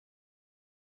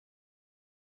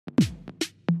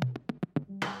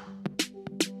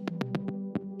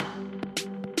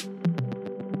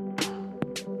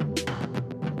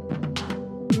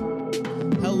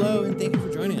Hello, and thank you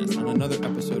for joining us on another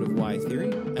episode of Why Theory.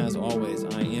 As always,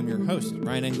 I am your host,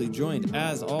 Ryan Engley, joined,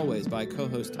 as always, by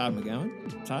co-host Todd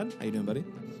McGowan. Todd, how you doing, buddy?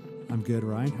 I'm good,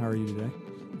 Ryan. How are you today?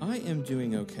 I am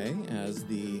doing okay as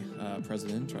the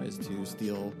president tries to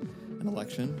steal an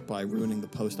election by ruining the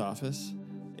post office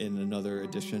in another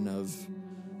edition of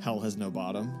Hell Has No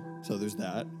Bottom. So there's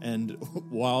that. And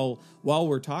while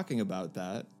we're talking about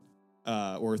that,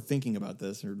 or thinking about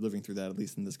this, or living through that, at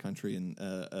least in this country, and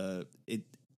it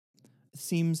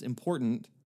seems important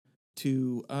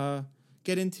to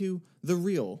get into the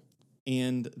real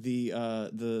and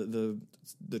the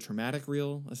traumatic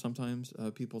real, as sometimes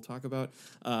people talk about,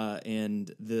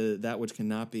 and that which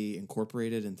cannot be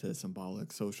incorporated into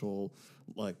symbolic, social,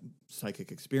 like psychic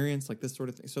experience, like this sort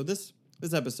of thing. So this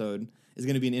episode is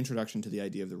going to be an introduction to the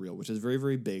idea of the real, which is a very,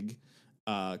 very big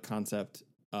concept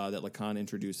that Lacan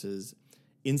introduces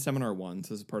in Seminar 1.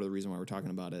 So this is part of the reason why we're talking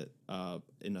about it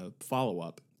in a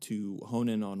follow-up, to hone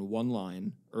in on one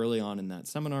line early on in that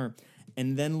seminar,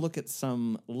 and then look at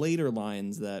some later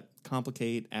lines that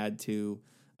complicate, add to,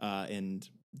 and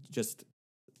just,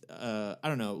 I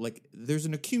don't know, like there's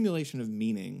an accumulation of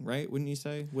meaning, right? Wouldn't you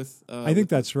say? I think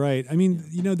that's right. I mean,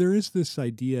 there is this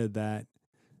idea that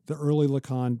the early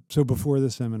Lacan, so before the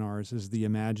seminars, is the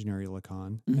imaginary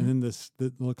Lacan, and then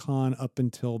the Lacan up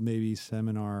until maybe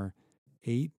seminar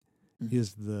 8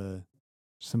 is the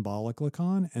symbolic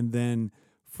Lacan, and then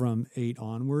from 8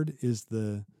 onward is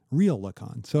the real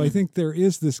Lacan. So I think there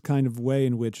is this kind of way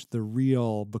in which the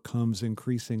real becomes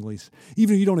increasingly,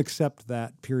 even if you don't accept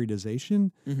that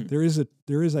periodization, there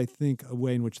is, I think, a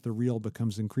way in which the real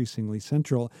becomes increasingly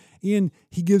central, and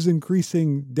he gives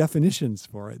increasing definitions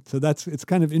for it. So it's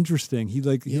kind of interesting.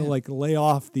 He'll lay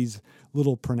off these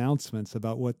little pronouncements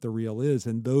about what the real is,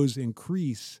 and those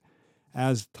increase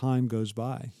as time goes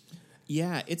by.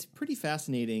 Yeah, it's pretty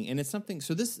fascinating, and it's something.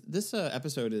 So this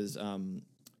episode is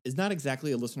not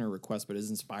exactly a listener request, but is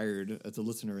inspired. It's a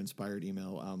listener-inspired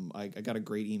email. I got a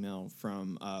great email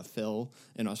from Phil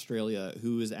in Australia,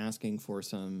 who is asking for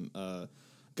some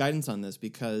guidance on this,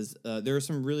 because there's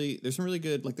some really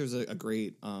good, like there's a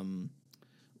great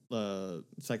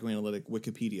psychoanalytic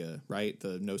Wikipedia, right?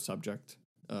 The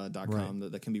nosubject.com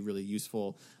that can be really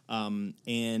useful.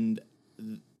 And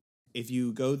if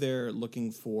you go there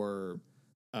looking for,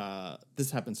 this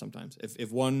happens sometimes.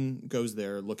 If one goes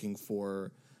there looking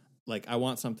for, like, I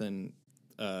want something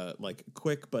like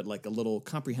quick but like a little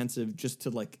comprehensive, just to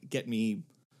like get me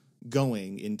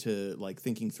going into like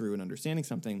thinking through and understanding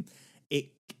something,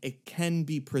 it can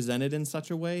be presented in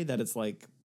such a way that it's like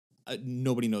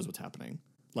nobody knows what's happening.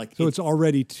 Like, so it's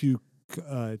already too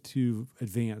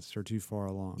advanced or too far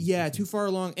along. Yeah, too far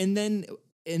along, and then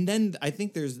I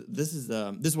think this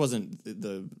wasn't,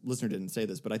 the listener didn't say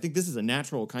this, but I think this is a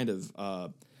natural kind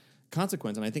of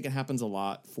consequence, and I think it happens a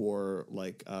lot for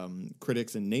like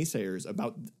critics and naysayers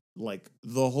about like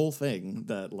the whole thing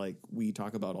that like we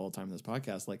talk about all the time in this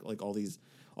podcast, like all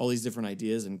these different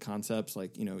ideas and concepts,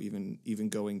 like, even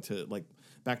going to like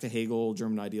back to Hegel,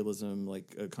 German idealism,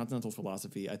 like continental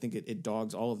philosophy. I think it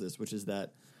dogs all of this, which is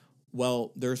that,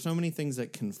 well, there are so many things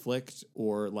that conflict,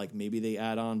 or like maybe they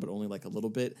add on, but only like a little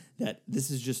bit, that this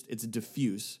is just, it's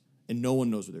diffuse and no one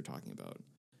knows what they're talking about.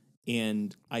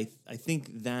 And I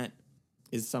think that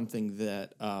is something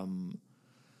that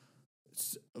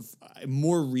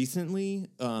more recently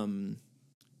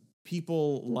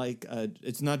people like,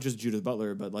 it's not just Judith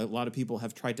Butler, but like a lot of people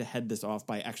have tried to head this off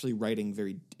by actually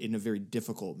writing in a very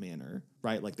difficult manner,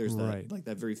 right? Like there's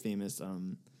that very famous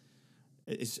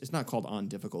it's not called On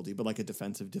Difficulty, but like a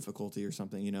defensive difficulty or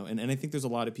something, And I think there's a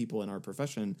lot of people in our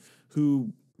profession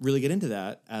who really get into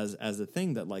that as a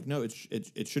thing that, like, no,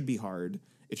 it should be hard,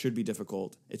 it should be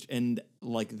difficult, and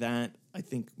like that I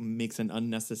think makes an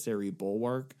unnecessary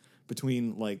bulwark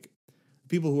between like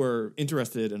people who are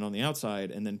interested and on the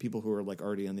outside, and then people who are like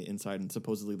already on the inside and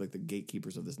supposedly like the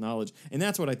gatekeepers of this knowledge. And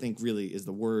that's what I think really is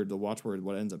the watchword.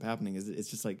 What ends up happening is it's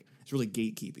just like it's really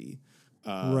gatekeepy.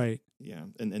 Right. Yeah.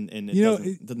 And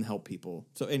it doesn't help people.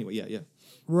 So anyway, yeah.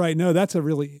 Right. No, that's a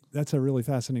really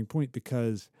fascinating point,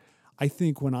 because I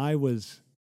think when I was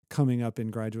coming up in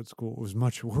graduate school, it was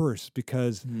much worse,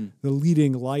 because the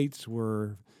leading lights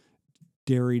were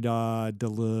Derrida,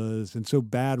 Deleuze, and so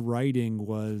bad writing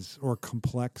was, or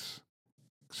complex,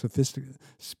 sophisticated,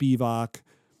 Spivak,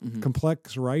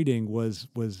 complex writing was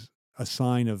a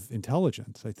sign of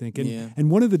intelligence, I think.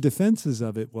 And one of the defenses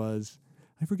of it was,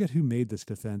 I forget who made this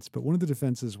defense, but one of the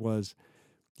defenses was,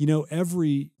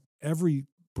 every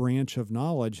branch of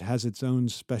knowledge has its own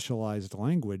specialized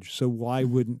language. So why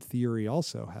wouldn't theory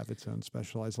also have its own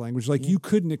specialized language? Like you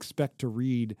couldn't expect to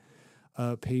read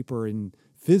a paper in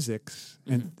physics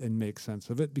and make sense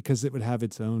of it, because it would have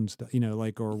its own stuff,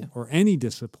 or any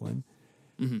discipline.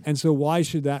 And so why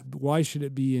should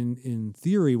it be in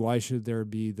theory? Why should there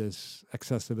be this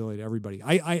accessibility to everybody?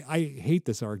 I hate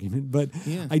this argument, but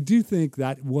I do think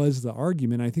that was the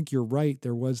argument. I think you're right.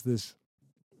 There was this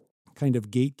kind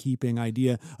of gatekeeping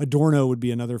idea. Adorno would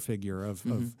be another figure of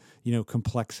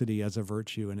complexity as a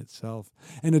virtue in itself.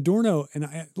 And Adorno and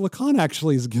Lacan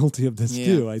actually is guilty of this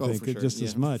too. I think just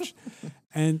as much.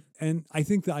 And I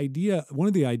think one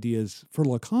of the ideas for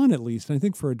Lacan at least, and I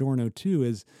think for Adorno too,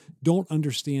 is don't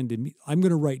understand. I'm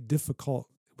going to write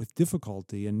with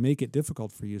difficulty and make it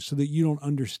difficult for you so that you don't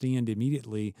understand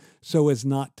immediately, so as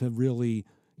not to really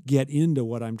get into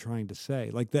what I'm trying to say.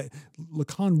 Like that,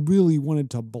 Lacan really wanted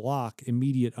to block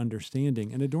immediate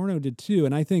understanding, and Adorno did too.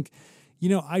 And I think,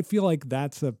 I feel like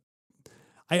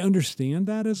I understand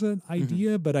that as an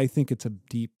idea, but I think it's a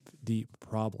deep, deep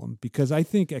problem, because I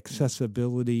think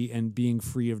accessibility and being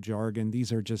free of jargon,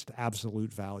 these are just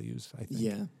absolute values, I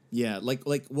think. Yeah.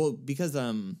 Because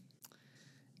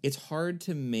it's hard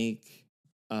to make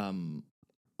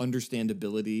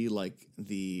understandability like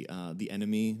the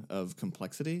enemy of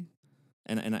complexity,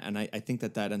 and I think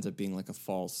that ends up being like a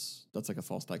false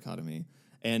dichotomy.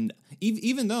 And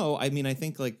even though I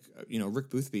think Rick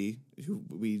Boothby, who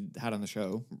we had on the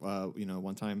show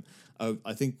one time,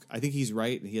 I think he's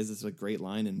right. He has this great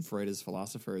line in Freud as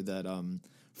Philosopher that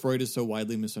Freud is so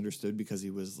widely misunderstood because he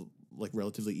was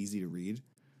relatively easy to read.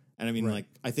 And right.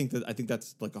 I think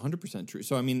that's 100% true.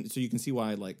 So so you can see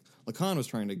why Lacan was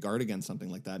trying to guard against something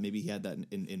like that. Maybe he had that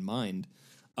in mind.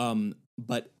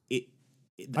 But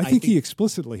I think he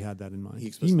explicitly had that in mind.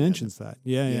 He mentions that.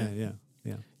 Yeah.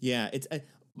 Yeah.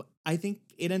 I think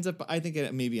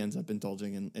it maybe ends up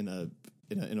indulging in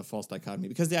a false dichotomy,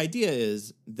 because the idea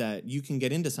is that you can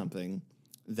get into something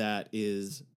that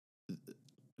is.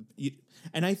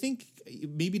 And I think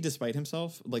maybe despite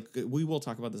himself, we will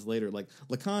talk about this later,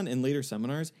 Lacan in later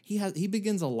seminars, he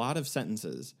begins a lot of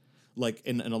sentences,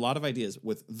 in a lot of ideas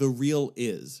with "the real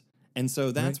is." And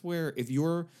so that's where if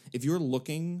you're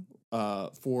looking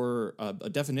for a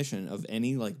definition of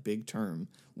any big term,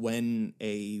 when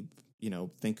a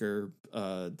thinker,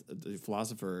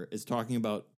 philosopher is talking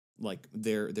about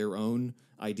their own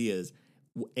ideas,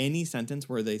 any sentence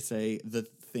where they say the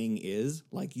thing is,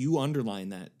 you underline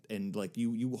that and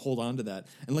you hold on to that.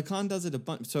 And Lacan does it a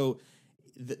bunch. So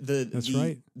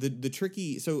the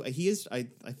tricky, so he is, I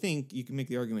think you can make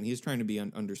the argument he is trying to be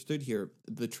understood here.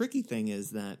 The tricky thing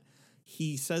is that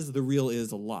he says the real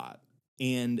is a lot,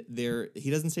 and he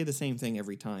doesn't say the same thing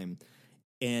every time,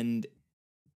 and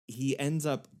he ends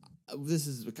up. This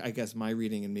is, I guess, my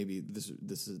reading, and maybe this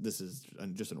is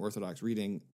just an orthodox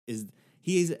reading.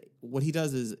 What he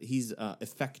does is he's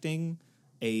affecting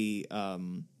a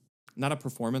not a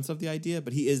performance of the idea,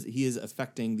 but he is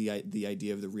affecting the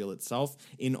idea of the real itself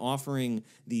in offering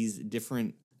these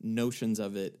different notions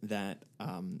of it that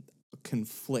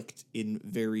conflict in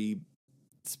very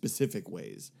specific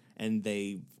ways, and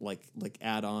they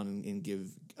add on and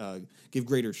give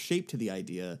greater shape to the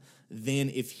idea than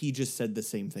if he just said the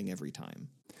same thing every time.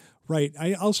 Right.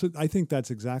 I think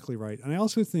that's exactly right. And I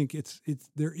also think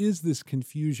there is this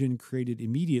confusion created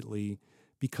immediately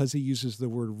because he uses the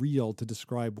word real to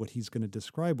describe what he's going to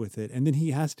describe with it. And then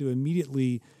he has to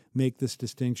immediately make this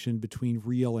distinction between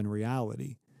real and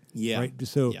reality. Yeah. Right.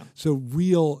 So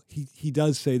real, he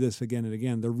does say this again and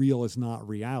again, the real is not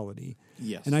reality.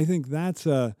 Yes. And I think that's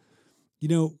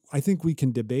I think we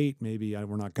can debate, maybe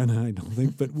we're not going to, I don't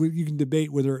think, but you can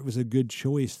debate whether it was a good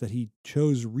choice that he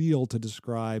chose real to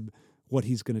describe what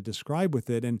he's going to describe with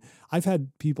it. And I've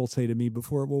had people say to me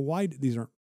before, well, why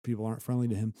people aren't friendly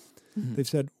to him. Mm-hmm. They've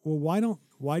said, well,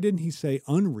 why didn't he say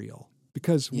unreal?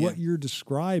 Because what you're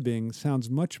describing sounds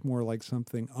much more like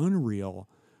something unreal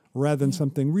rather than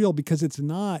something real, because it's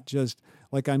not just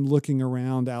like I'm looking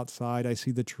around outside, I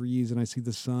see the trees and I see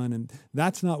the sun, and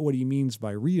that's not what he means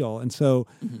by real. And so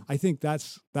I think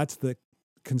that's the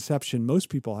conception most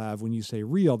people have when you say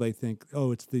real. They think,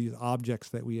 oh, it's the objects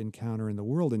that we encounter in the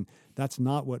world, and that's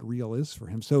not what real is for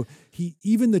him. So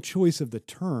even the choice of the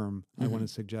term, I want to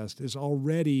suggest, is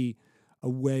already a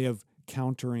way of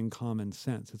countering common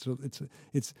sense.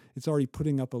 It's already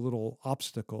putting up a little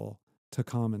obstacle to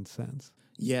common sense.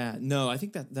 Yeah, no, I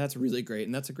think that's really great,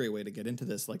 and that's a great way to get into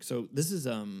this. So this is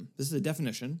a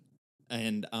definition,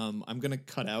 and I'm going to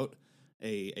cut out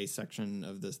a section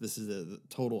of this. This is a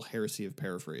total heresy of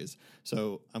paraphrase.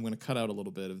 So I'm going to cut out a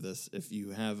little bit of this. If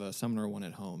you have a Seminar 1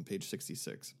 at home, page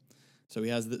 66. So he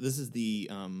has this is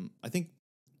the I think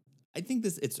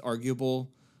this, it's arguable,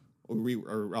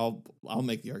 or I'll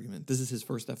make the argument. This is his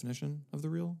first definition of the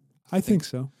real. I think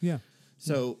so. Yeah.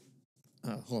 So,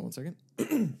 hold on one second.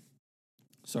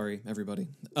 Sorry, everybody.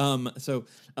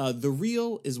 The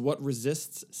real is what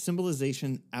resists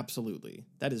symbolization absolutely.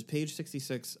 That is page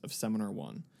 66 of Seminar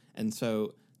 1. And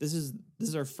so this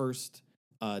is our first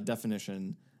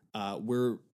definition. What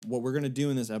we're going to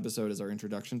do in this episode is our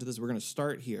introduction to this. We're going to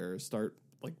start here, start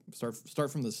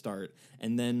from the start,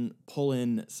 and then pull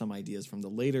in some ideas from the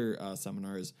later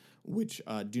seminars, which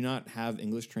do not have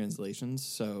English translations.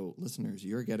 So, listeners,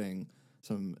 you're getting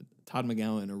some Todd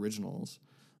McGowan originals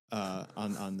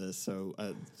on this,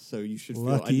 so you should feel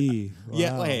lucky. Wow.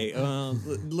 Yeah. Hey,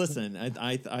 listen,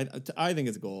 I think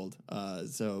it's gold.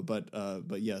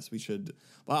 But yes, we should.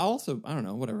 Well, I don't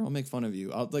know, whatever. I'll make fun of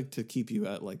you. I'd like to keep you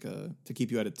at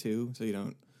a 2, so you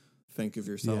don't think of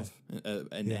yourself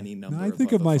in any number. No, I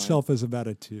think of myself as about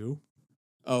a 2.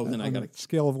 Oh, then I got a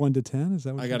scale of 1 to 10. Is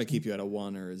that what I got to keep you at a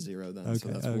 1 or a 0 then?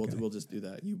 Okay, so we'll just do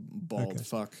that. You bald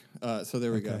fuck. So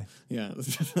there we go. Yeah.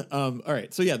 All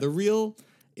right. So yeah, the real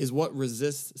is what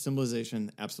resists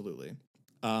symbolization absolutely.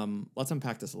 Let's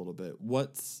unpack this a little bit.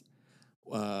 What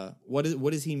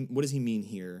does he mean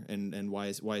here, and why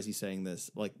is he saying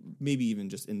this? Like maybe even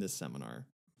just in this seminar.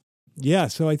 Yeah.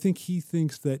 So I think he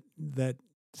thinks that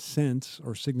sense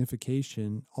or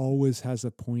signification always has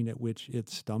a point at which it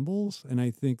stumbles. And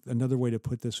I think another way to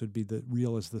put this would be that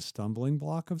real is the stumbling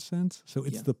block of sense. So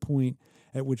it's the point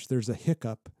at which there's a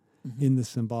hiccup in the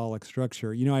symbolic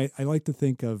structure. You know, I like to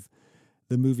think of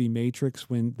the movie Matrix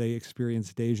when they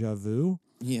experience deja vu.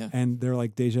 Yeah. And they're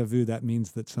like, deja vu, that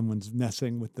means that someone's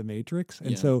messing with the Matrix.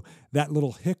 And so that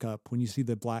little hiccup, when you see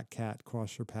the black cat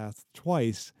cross your path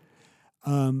twice,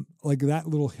 like that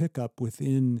little hiccup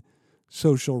within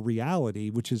social reality,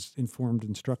 which is informed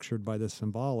and structured by the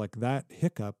symbolic, that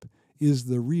hiccup is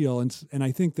the real. And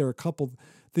I think there are a couple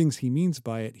things he means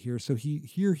by it here. So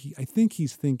I think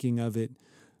he's thinking of it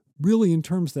really in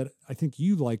terms that I think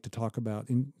you like to talk about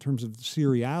in terms of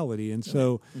seriality. And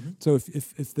so, so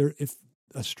if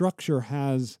a structure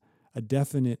has a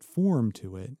definite form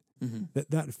to it,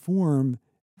 that form,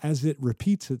 as it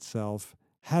repeats itself,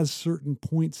 has certain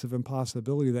points of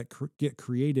impossibility that get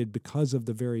created because of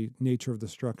the very nature of the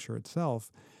structure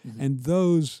itself. And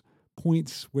those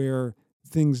points where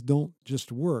things don't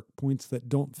just work, points that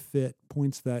don't fit,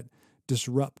 points that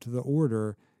disrupt the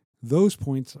order, those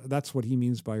points, that's what he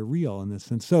means by real in this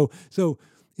sense. So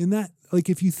in that, like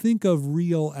if you think of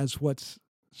real as what's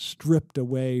stripped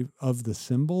away of the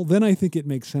symbol, then I think it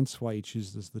makes sense why he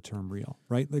chooses the term real,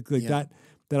 right? Like that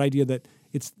idea that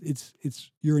it's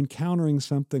you're encountering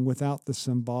something without the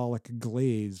symbolic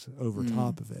glaze over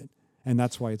top of it, and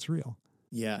that's why it's real.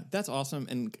 Yeah, that's awesome.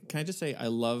 And can I just say, I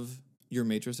love your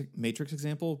Matrix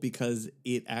example because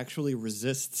it actually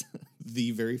resists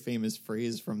the very famous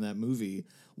phrase from that movie,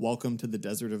 "Welcome to the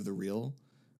desert of the real,"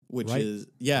 which is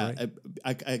right.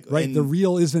 The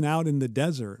real isn't out in the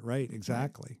desert, right?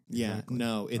 Exactly. Yeah, exactly.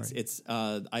 No, it's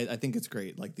I think it's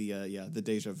great. Like the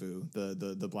deja vu,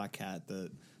 the black cat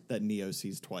that Neo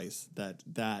sees twice.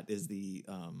 That is the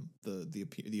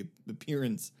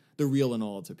appearance, the real in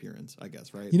all its appearance, I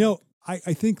guess, right? You know,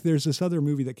 I think there's this other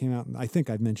movie that came out, and I think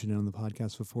I've mentioned it on the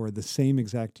podcast before, the same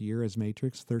exact year as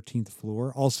Matrix, 13th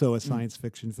Floor, also a science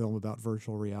fiction film about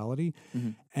virtual reality.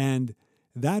 And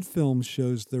that film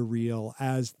shows the real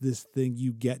as this thing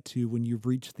you get to when you've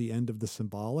reached the end of the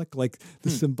symbolic. Like the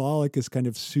symbolic is kind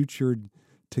of sutured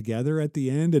together at the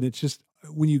end, and it's just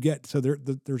when you get, so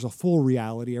there's a full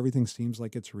reality, everything seems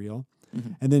like it's real.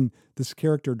 And then this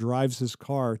character drives his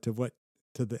car to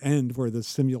the end where the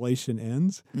simulation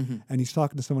ends, and he's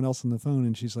talking to someone else on the phone,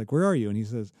 and she's like, "Where are you?" And he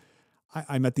says,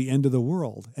 I'm at the end of the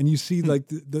world. And you see like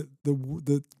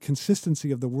the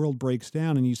consistency of the world breaks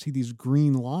down, and you see these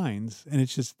green lines, and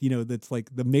it's just, that's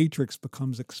like the Matrix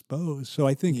becomes exposed. So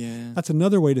I think that's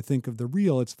another way to think of the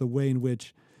real. It's the way in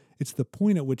which it's the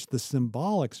point at which the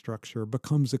symbolic structure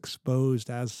becomes exposed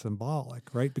as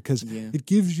symbolic, right? Because it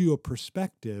gives you a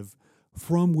perspective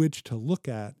from which to look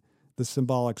at the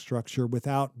symbolic structure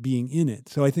without being in it.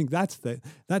 So I think that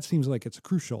seems like it's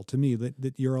crucial to me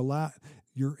that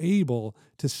you're able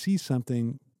to see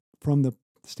something from the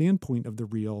standpoint of the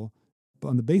real,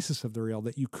 on the basis of the real,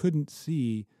 that you couldn't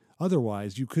see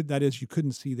otherwise. You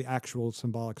couldn't see the actual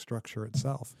symbolic structure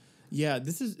itself. Yeah,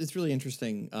 it's really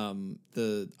interesting. I'm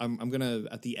gonna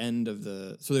at the end of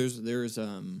there's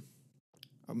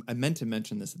I meant to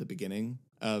mention this at the beginning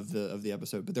of the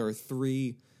episode, but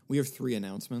we have three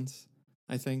announcements,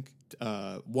 I think.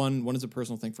 One is a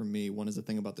personal thing from me, one is a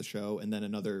thing about the show, and then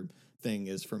another thing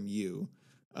is from you.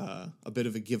 A bit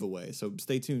of a giveaway. So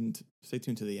stay tuned to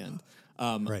the end.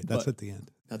 Right, that's at the end.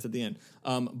 That's at the end.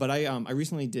 But I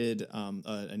recently did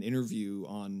an interview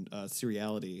on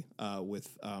seriality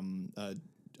with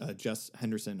Jess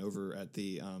Henderson over at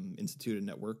the Institute of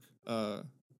Network. Am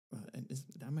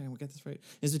I going to get this right?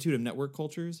 Institute of Network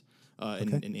Cultures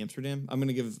in Amsterdam.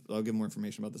 I'll give more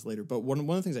information about this later. But one of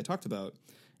the things I talked about,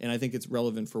 and I think it's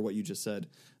relevant for what you just said,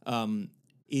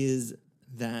 is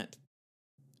that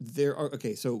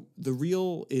so the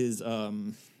real is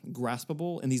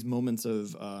graspable in these moments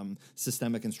of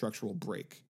systemic and structural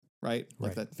break, right?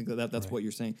 Like that, I think that's what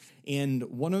you're saying. And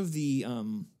one of the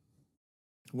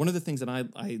things that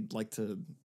I like to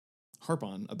harp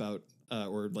on about,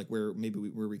 or like where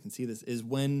we can see this, is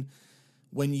when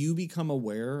you become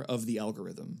aware of the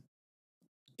algorithm,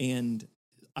 and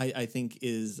I think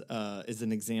is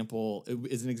an example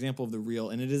of the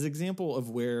real, and it is an example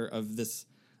of this.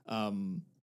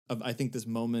 I think this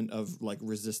moment of like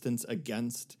resistance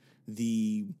against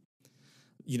the,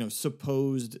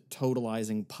 supposed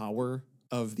totalizing power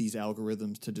of these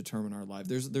algorithms to determine our life.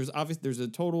 There's a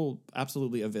total,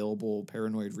 absolutely available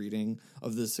paranoid reading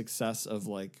of the success of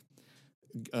like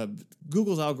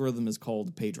Google's algorithm is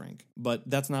called PageRank, but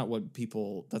that's not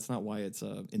why it's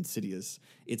insidious.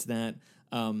 It's that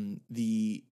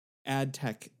the ad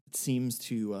tech seems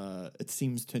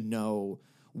to know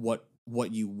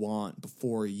what you want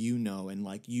before you know, and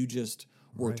like you just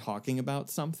were talking about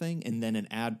something and then an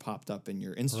ad popped up in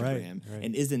your Instagram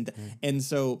and and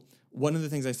so one of the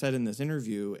things I said in this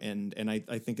interview, and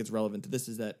I think it's relevant to this,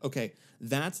 is that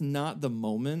that's not the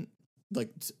moment, like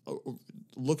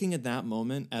looking at that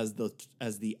moment as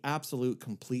the absolute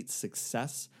complete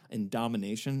success and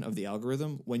domination of the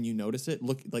algorithm. When you notice it,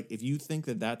 look, like if you think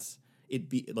that's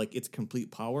its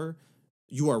complete power,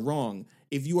 you are wrong.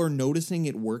 If you are noticing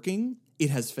it working, it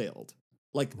has failed.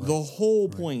 Like the whole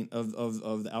point of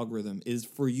the algorithm is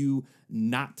for you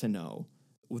not to know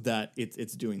that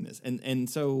it's doing this. And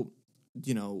so,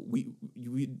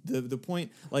 the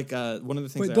point, like one of the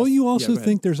things. But don't you also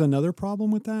think there's another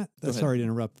problem with that? Sorry to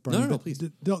interrupt, Brian. No, please.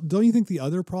 Don't you think the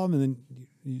other problem, and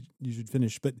then you should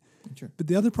finish, but sure. But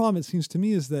the other problem, it seems to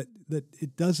me, is that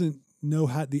it doesn't know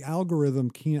how, the algorithm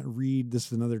can't read, this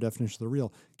is another definition of the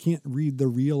real, can't read the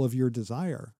real of your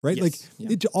desire, right? Yes.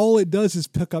 All it does is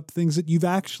pick up things that you've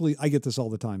actually, I get this all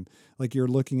the time. Like you're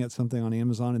looking at something on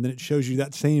Amazon and then it shows you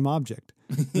that same object.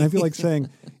 And I feel like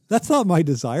saying, that's not my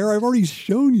desire. I've already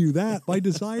shown you that. My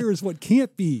desire is what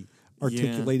can't be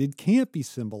articulated, can't be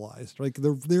symbolized. Like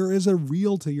there is a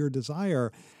real to your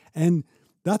desire. And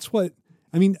that's what,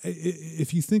 I mean,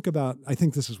 if you think about, I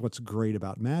think this is what's great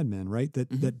about Mad Men, right?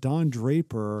 That Don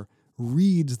Draper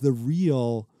reads the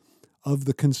real of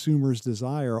the consumer's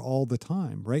desire all the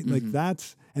time, right? Like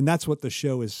that's what the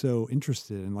show is so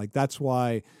interested in. Like that's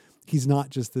why he's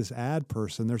not just this ad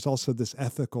person. There's also this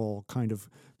ethical kind of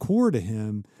core to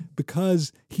him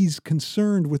because he's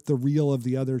concerned with the real of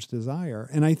the other's desire.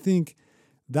 And I think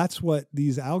that's what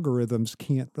these algorithms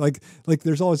can't, like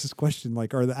there's always this question,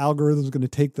 like, are the algorithms going to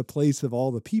take the place of all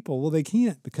the people? Well, they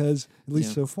can't, because at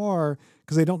least so far,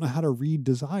 because they don't know how to read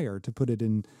desire, to put it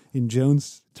in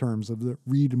Jones terms of the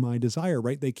read my desire,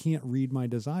 right? They can't read my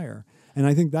desire. And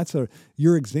I think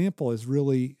your example is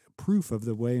really proof of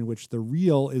the way in which the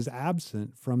real is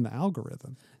absent from the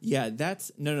algorithm. Yeah,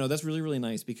 that's really, really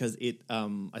nice, because it,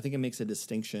 I think it makes a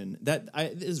distinction that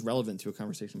is relevant to a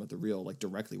conversation about the real, like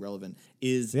directly relevant,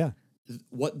 is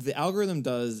what the algorithm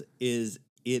does is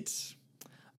it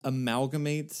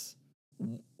amalgamates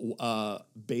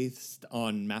based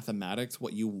on mathematics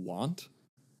what you want,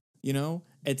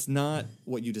 it's not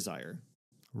what you desire.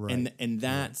 Right. And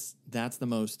that's the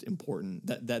most important,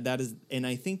 that is, and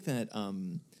I think that,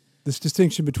 this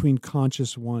distinction between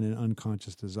conscious one and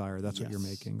unconscious desire, that's what you're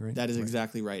making, right? That is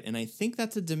exactly right. And I think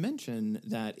that's a dimension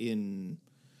that in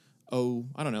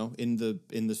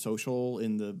the social,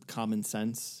 in the common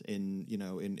sense,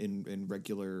 in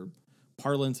regular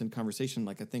parlance and conversation,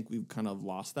 like I think we've kind of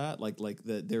lost that. Like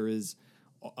that there is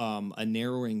a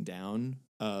narrowing down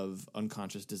of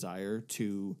unconscious desire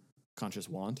to conscious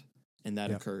want. And that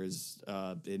occurs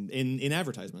in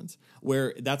advertisements,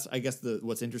 where that's, I guess,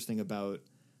 what's interesting about,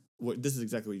 this is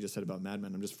exactly what you just said about Mad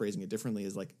Men. I'm just phrasing it differently.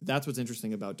 Is like, that's what's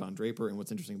interesting about Don Draper, and what's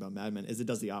interesting about Mad Men is it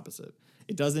does the opposite.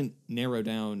 It doesn't narrow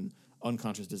down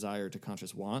unconscious desire to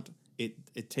conscious want.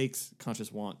 It takes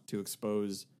conscious want to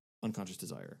expose unconscious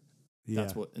desire.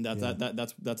 That's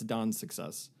that's Don's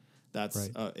success. That's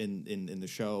in the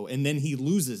show, and then he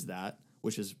loses that,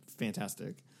 which is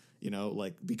fantastic.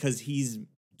 Because he's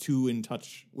too in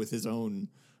touch with his own,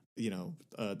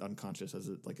 unconscious, as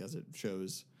it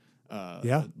shows.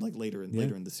 Like later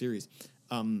in the series.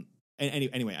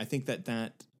 Anyway, I think that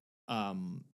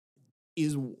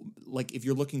is like, if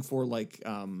you're looking for like,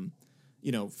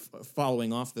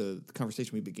 following off the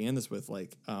conversation we began this with,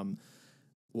 like,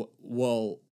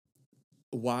 well,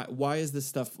 why is this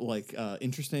stuff like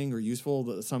interesting or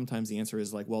useful? Sometimes the answer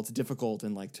is like, well, it's difficult,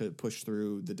 and like to push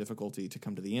through the difficulty to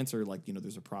come to the answer, like,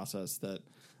 there's a process that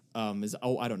is,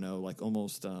 I don't know, like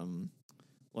almost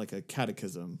like a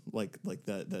catechism, like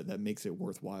that makes it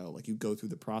worthwhile. Like, you go through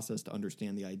the process to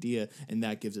understand the idea, and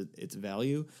that gives it its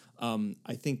value.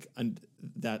 I think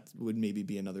that would maybe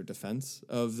be another defense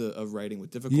of writing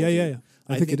with difficulty. Yeah.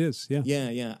 I think it is. Yeah.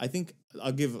 Yeah. I think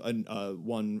I'll give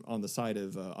one on the side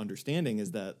of understanding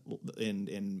is that,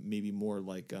 and maybe more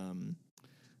like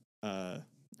I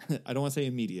don't want to say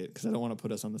immediate, because I don't want to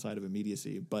put us on the side of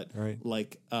immediacy, but right.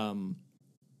 like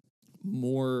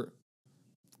more.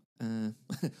 I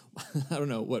don't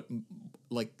know what,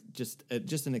 like just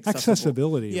an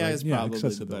accessibility. Yeah, right? is probably the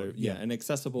accessibility. better. Yeah, an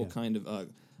accessible kind of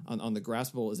on the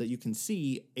graspable, is that you can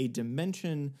see a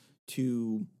dimension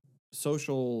to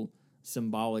social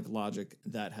symbolic logic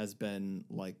that has been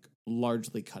like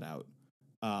largely cut out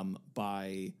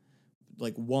by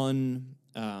like one.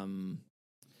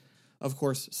 Of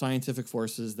course, scientific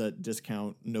forces that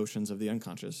discount notions of the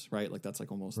unconscious, right? Like, that's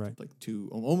like almost like too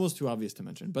obvious to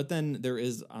mention. But then there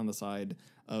is, on the side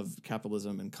of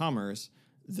capitalism and commerce,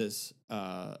 this,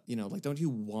 like, don't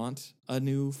you want a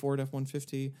new Ford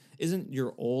F-150? Isn't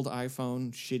your old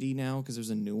iPhone shitty now because there's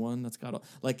a new one that's got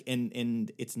like,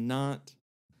 and it's not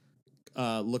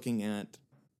looking at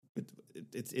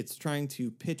it's trying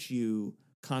to pitch you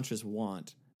conscious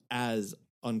want as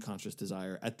unconscious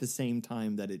desire at the same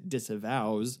time that it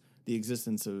disavows the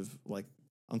existence of like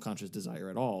unconscious desire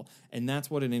at all. And that's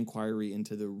what an inquiry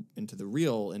into the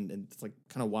real, and it's like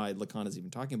kind of why Lacan is even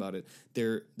talking about it.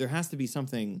 There has to be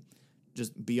something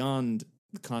just beyond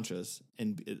the conscious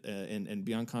and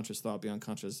beyond conscious thought, beyond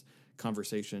conscious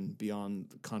conversation,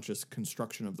 beyond conscious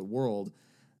construction of the world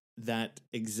that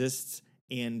exists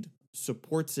and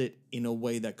supports it in a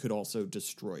way that could also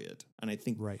destroy it. And I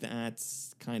think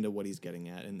that's kind of what he's getting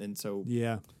at. And so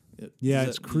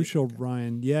it's crucial,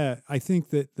 Ryan. Yeah, I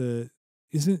think that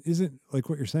isn't like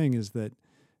what you're saying is that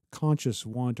conscious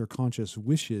want or conscious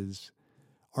wishes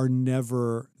are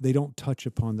never, they don't touch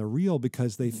upon the real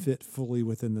because they fit fully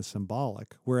within the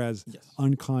symbolic. Whereas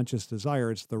unconscious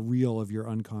desire, it's the real of your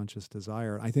unconscious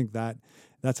desire. I think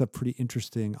that's a pretty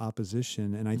interesting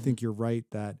opposition. And I think you're right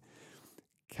that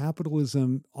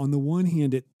capitalism, on the one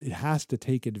hand, it has to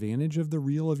take advantage of the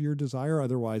real of your desire.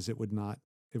 Otherwise it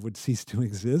would cease to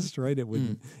exist, right? It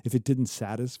wouldn't, if it didn't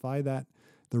satisfy the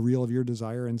real of your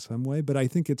desire in some way. But I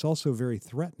think it's also very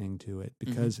threatening to it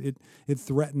because it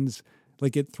threatens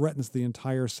the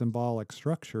entire symbolic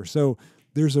structure. So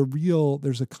there's a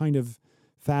kind of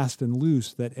fast and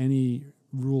loose that any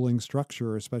ruling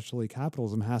structure, especially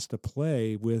capitalism, has to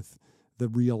play with the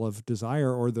real of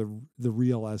desire or the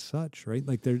real as such, right?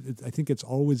 Like I think it's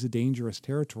always a dangerous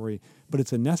territory, but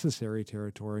it's a necessary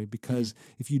territory because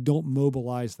if you don't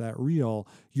mobilize that real,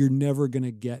 you're never going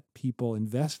to get people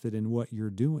invested in what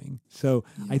you're doing. So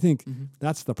I think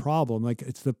that's the problem. Like,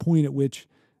 it's the point at which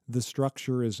the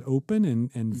structure is open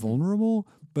and vulnerable,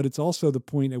 but it's also the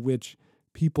point at which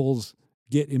people's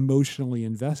get emotionally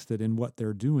invested in what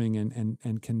they're doing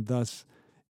and can thus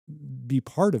be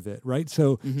part of it, right?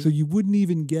 So you wouldn't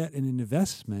even get an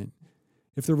investment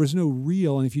if there was no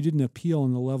real, and if you didn't appeal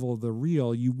on the level of the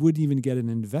real, you wouldn't even get an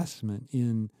investment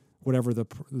in whatever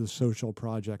the social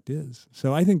project is.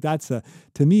 So I think the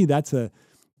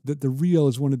real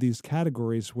is one of these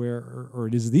categories where, or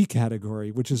it is the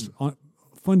category, which is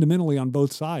fundamentally on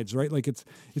both sides, right? Like it's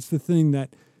the thing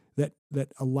that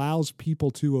allows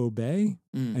people to obey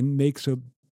and makes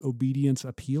obedience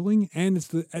appealing, and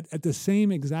it's at the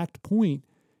same exact point,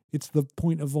 it's the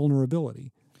point of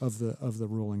vulnerability of the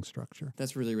ruling structure.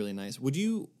 That's really, really nice. Would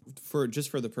you, for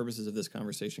the purposes of this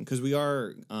conversation, because we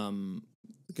are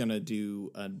gonna do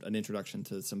an introduction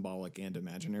to symbolic and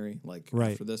imaginary,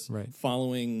 after this,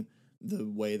 following the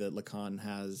way that Lacan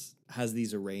has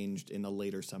these arranged in a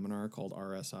later seminar called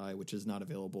RSI, which is not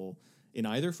available in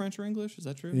either French or English. Is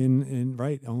that true?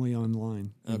 Only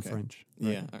online in French.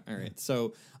 Right. Yeah. All right.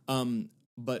 So,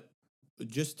 but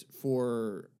just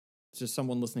for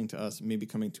someone listening to us, maybe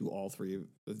coming to all three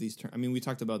of these terms. I mean, we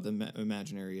talked about the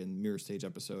imaginary and mirror stage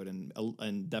episode,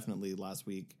 and definitely last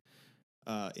week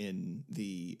in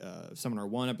the seminar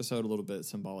 1 episode, a little bit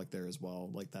symbolic there as well,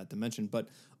 like that dimension. But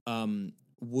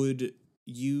would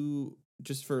you,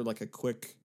 just for like a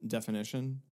quick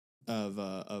definition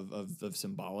of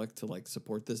symbolic to like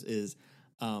support this, is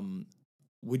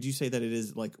would you say that it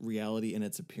is like reality in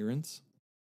its appearance?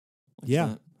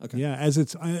 Like Okay. Yeah, as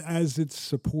it's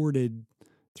supported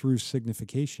through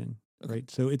signification, Okay.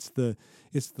 right? So it's the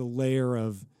layer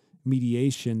of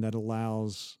mediation that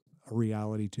allows a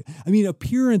reality to. I mean,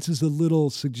 appearance is a little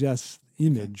suggests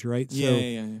image, right?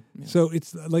 Yeah. So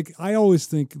it's like I always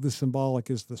think the symbolic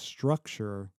is the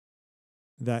structure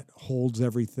that holds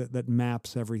everything, that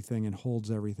maps everything and holds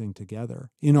everything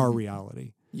together in our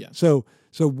reality. Yeah. So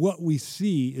what we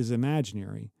see is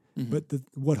imaginary, Mhm. but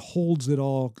what holds it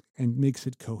all and makes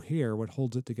it cohere, what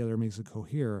holds it together, makes it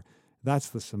cohere, that's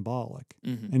the symbolic,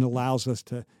 Mhm. and allows us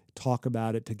to talk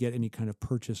about it, to get any kind of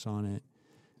purchase on it.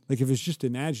 Like if it's just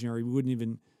imaginary, we wouldn't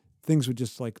even, things would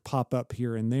just like pop up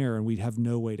here and there, and we'd have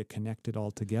no way to connect it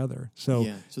all together. So,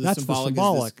 So that's the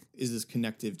symbolic. Is this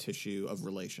connective tissue of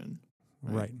relation.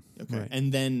 Right. Okay. Right.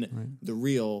 And then Right. the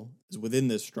real is within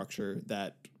this structure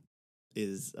that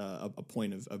is a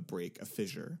point of break, a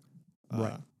fissure.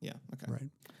 Right. Yeah. Okay. Right.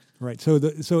 Right.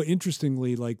 So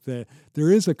interestingly, like there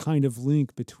is a kind of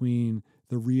link between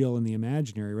the real and the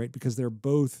imaginary, right? Because they're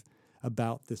both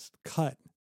about this cut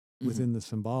within the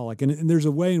symbolic. And there's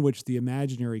a way in which the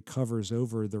imaginary covers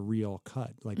over the real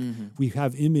cut. Like we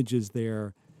have images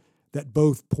there that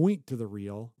both point to the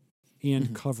real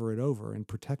and cover it over and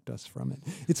protect us from it.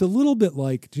 It's a little bit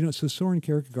like, so Soren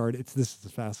Kierkegaard, this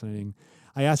is fascinating.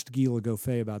 I asked Guy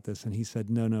Legoffet about this, and he said,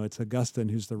 no, it's Augustine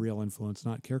who's the real influence,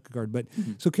 not Kierkegaard. But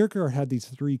so Kierkegaard had these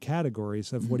three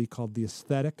categories of what he called the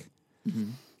aesthetic,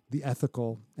 the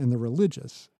ethical, and the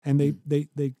religious. And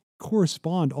they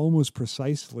correspond almost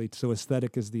precisely. So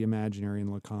aesthetic is the imaginary in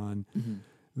Lacan.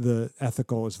 The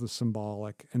ethical is the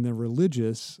symbolic, and the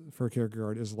religious for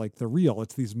Kierkegaard is like the real.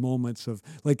 It's these moments of,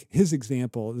 like his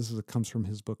example, comes from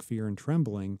his book Fear and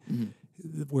Trembling,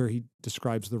 where he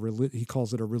describes he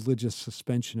calls it a religious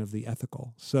suspension of the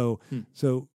ethical. So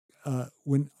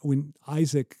when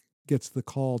Isaac gets the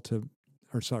call to,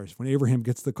 when Abraham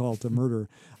gets the call to murder,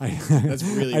 That's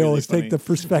really, I always funny. take the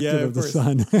perspective of the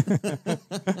son.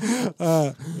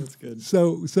 That's good.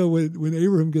 So when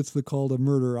Abraham gets the call to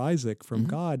murder Isaac from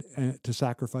God to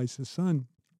sacrifice his son,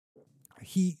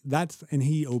 he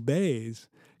obeys.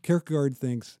 Kierkegaard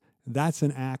thinks that's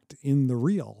an act in the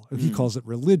real. He calls it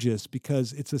religious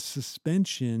because it's a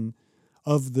suspension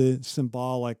of the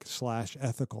symbolic /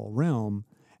 ethical realm,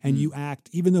 and you act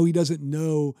even though he doesn't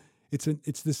know.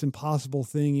 It's this impossible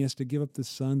thing. He has to give up the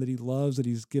son that he loves, that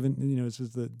he's given,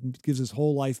 gives his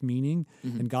whole life meaning,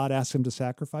 and God asks him to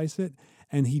sacrifice it,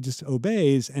 and he just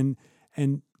obeys. And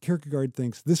Kierkegaard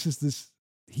thinks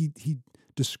he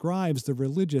describes the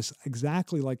religious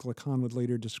exactly like Lacan would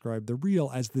later describe the real,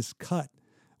 as this cut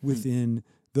within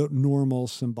the normal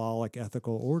symbolic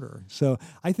ethical order. So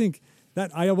I think that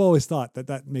I have always thought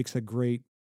that makes a great,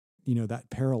 that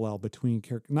parallel between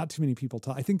character. Not too many people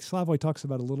talk. I think Slavoj talks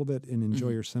about a little bit in Enjoy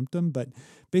Your Symptom, but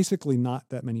basically not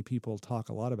that many people talk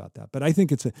a lot about that. But I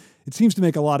think it seems to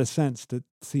make a lot of sense to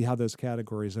see how those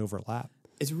categories overlap.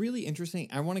 It's really interesting.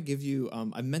 I want to give you,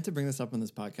 I meant to bring this up on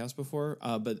this podcast before,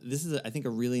 but this is, I think,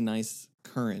 a really nice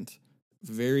current,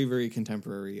 very, very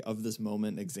contemporary of this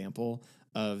moment example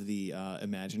of the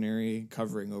imaginary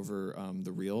covering over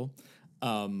the real.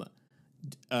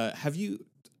 Have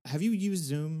you used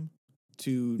Zoom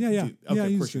to? Yeah. Okay, I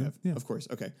of use course you Zoom. have. Yeah. Of course.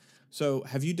 Okay. So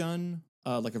have you done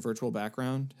like a virtual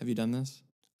background? Have you done this?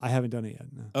 I haven't done it yet.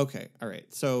 No. Okay. All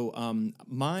right. So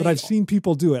But I've seen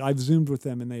people do it. I've Zoomed with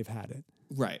them and they've had it.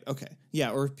 Right. Okay.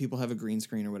 Yeah. Or if people have a green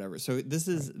screen or whatever. So this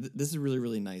is really,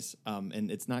 really nice.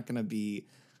 And it's not going to be.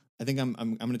 I think I'm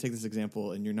going to take this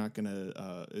example, and you're not going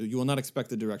to. You will not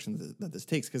expect the direction that this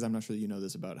takes, because I'm not sure that you know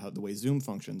this about how the way Zoom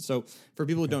functions. So for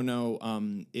people who don't know,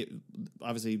 it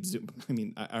obviously Zoom. I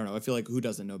mean, I don't know. I feel like who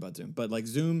doesn't know about Zoom? But like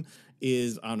Zoom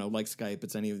is, I don't know, like Skype.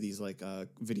 It's any of these like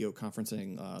video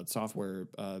conferencing software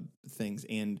things,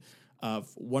 and.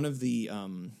 One of the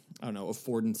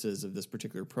affordances of this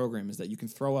particular program is that you can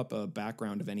throw up a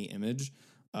background of any image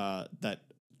that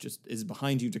just is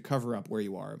behind you to cover up where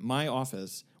you are. My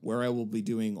office, where I will be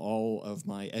doing all of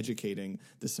my educating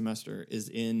this semester, is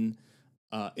in.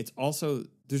 It's also,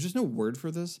 there's just no word for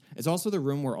this. It's also the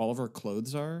room where all of our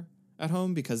clothes are at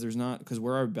home, because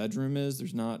where our bedroom is,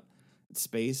 there's not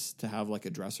space to have like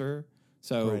a dresser.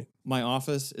 So my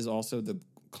office is also the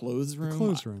clothes room. The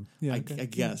clothes room. Yeah. I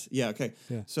guess. Yeah. Okay.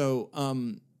 Yeah. So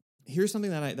here's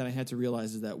something that I had to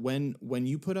realize, is that when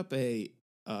you put up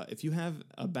if you have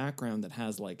a background that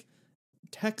has like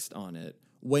text on it,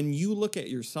 when you look at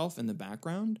yourself in the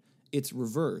background, it's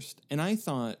reversed. And I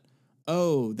thought,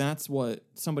 oh, that's what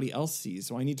somebody else sees.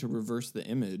 So I need to reverse the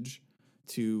image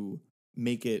to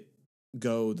make it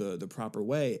go the proper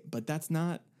way. But that's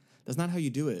not how you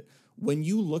do it. When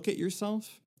you look at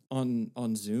yourself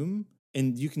on Zoom,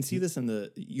 and you can see this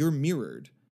you're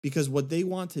mirrored. because what they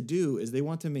want to do is they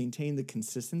want to maintain the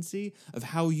consistency of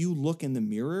how you look in the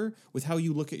mirror with how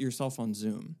you look at yourself on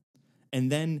Zoom.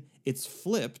 And then it's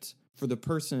flipped for the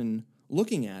person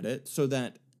looking at it so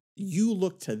that you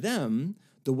look to them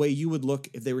the way you would look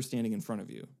if they were standing in front of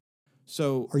you.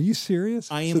 So Are you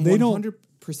serious? I am So they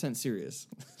 100% serious.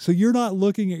 So you're not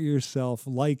looking at yourself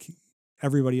like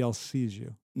everybody else sees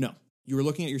you. No, you were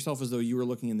looking at yourself as though you were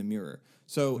looking in the mirror.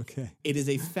 So Okay. it is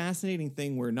a fascinating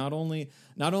thing where not only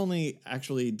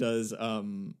actually does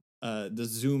the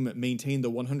Zoom maintain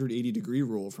the 180-degree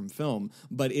rule from film,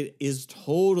 but it is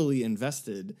totally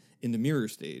invested in the mirror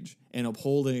stage and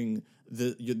upholding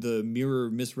the mirror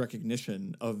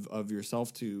misrecognition of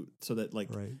yourself so that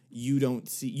like Right. you don't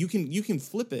see, you can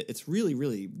flip it. It's really,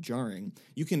 really jarring.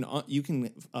 You can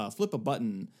flip a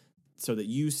button so that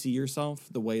you see yourself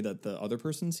the way that the other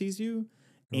person sees you.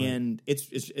 Right. And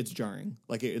it's jarring.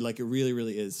 Like it really,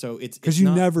 really is. So it's Because you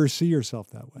never see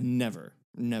yourself that way. Never.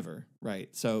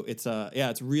 Right. So it's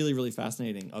it's really, really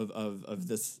fascinating of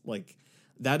this, like,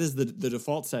 that is the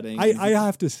default setting. I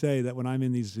have to say that when I'm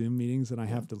in these Zoom meetings and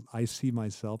I see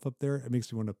myself up there, it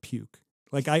makes me want to puke.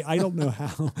 Like, I don't know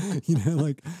how,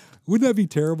 like, wouldn't that be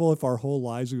terrible if our whole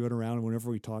lives we went around and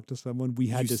whenever we talked to someone, we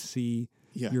had to see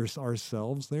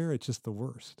ourselves there? It's just the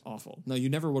worst. Awful. No, you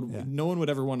never would. Yeah. No one would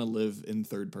ever want to live in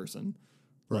third person.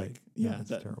 Right. Like, yeah,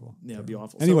 That's terrible. Yeah, it'd be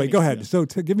awful. Anyway, So, go ahead. yeah. So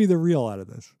give me the real out of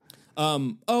this.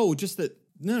 Just that.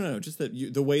 No. Just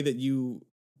that the way that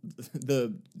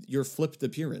your flipped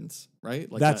appearance,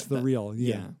 right? Like That's the real.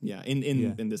 Yeah.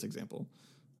 In this example.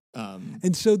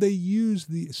 And so they use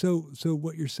so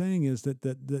what you're saying is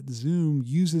that Zoom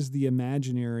uses the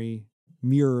imaginary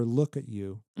mirror look at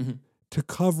you Mhm. to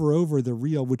cover over the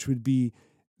real, which would be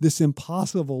this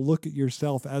impossible look at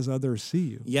yourself as others see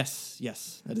you. Yes,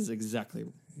 that is exactly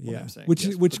what I'm saying. Which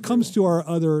Yes, which the comes real. to our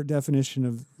other definition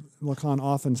of Lacan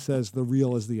often says the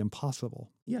real is the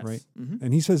impossible. Yes. Right. Mhm.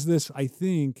 And he says this, I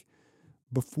think,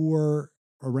 before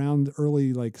around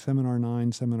early like seminar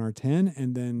 9, seminar 10,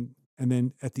 and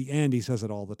then at the end he says it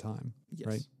all the time. Yes.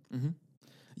 Right. Mm-hmm.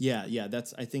 Yeah.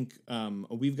 That's. I think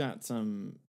we've got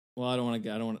some. Well, I don't want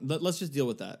to. Let's just deal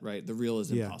with that. Right. The real is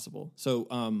impossible. So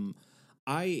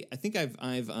I think I've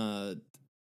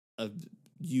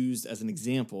used as an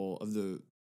example of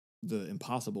the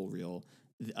impossible real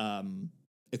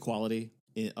equality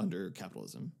under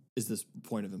capitalism is this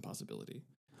point of impossibility.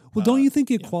 Well, don't you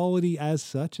think equality as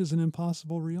such is an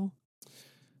impossible real?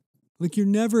 Like you're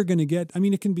never going to get, I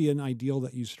mean, it can be an ideal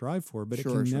that you strive for, but it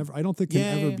can never, I don't think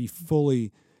can ever be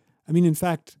fully, I mean, in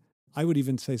fact, I would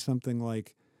even say something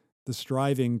like the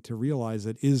striving to realize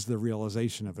it is the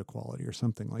realization of equality or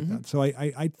something like that. So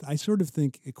I sort of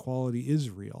think equality is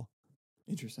real.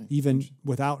 Interesting. Even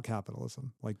without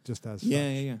capitalism, like just as such.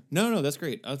 Yeah. No, that's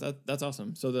great. That's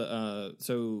awesome. So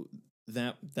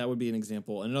that would be an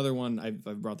example. Another one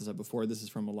I've brought this up before. This is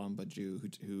from Alain Badiou,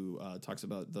 who talks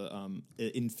about the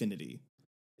infinity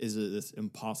is this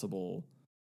impossible.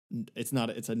 It's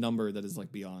a number that is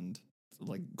like beyond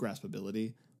like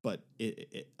graspability, but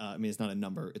I mean it's not a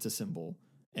number. It's a symbol,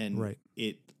 and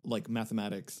it like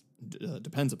mathematics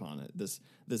depends upon it.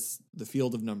 The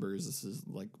field of numbers. This is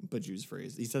like Badiou's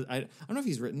phrase. He says I don't know if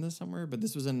he's written this somewhere, but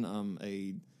this was in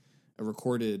a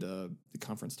recorded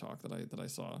conference talk that I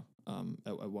saw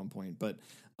at one point, but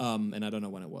and I don't know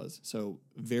when it was. So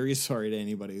very sorry to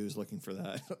anybody who's looking for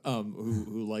that,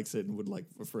 who likes it and would like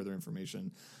for further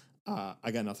information.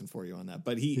 I got nothing for you on that,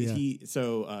 but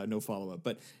no follow up.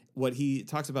 But what he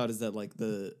talks about is that like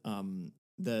the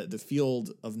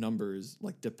field of numbers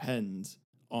like depends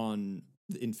on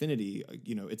the infinity.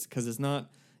 It's because it's not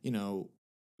it's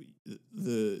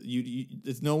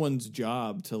no one's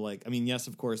job to like. I mean, yes,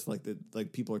 of course, like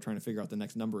people are trying to figure out the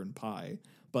next number in pi,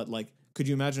 but like, could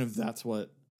you imagine if that's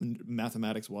what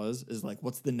mathematics was? Is like,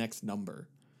 what's the next number?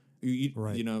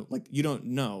 Like you don't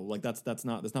know. Like that's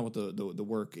not what the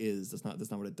work is. That's not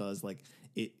what it does. Like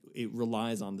it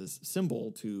relies on this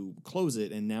symbol to close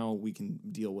it, and now we can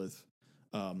deal with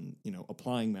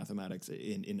applying mathematics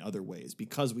in other ways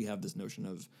because we have this notion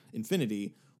of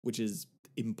infinity, which is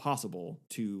impossible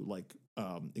to like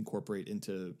incorporate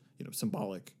into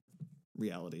symbolic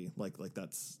reality. Like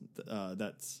that's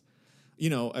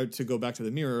to go back to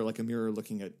the mirror, like a mirror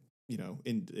looking at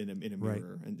in a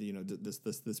mirror, and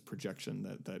this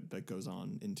projection that goes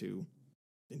on into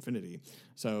infinity.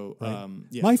 So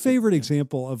my favorite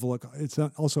example of it's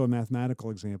also a mathematical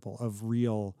example of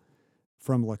real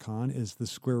from Lacan is the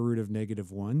square root of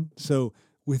 -1. So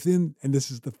within, and this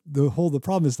is the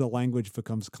problem is the language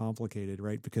becomes complicated,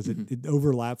 right? Because it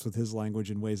overlaps with his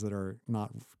language in ways that are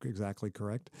not exactly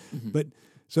correct. But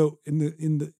so in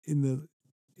the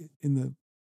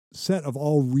set of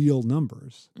all real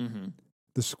numbers, Mm-hmm.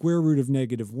 the square root of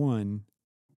 -1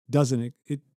 doesn't,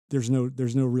 there's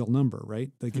no real number,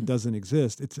 right? Like it doesn't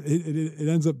exist. It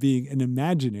ends up being an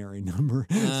imaginary number.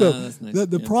 So That's nice.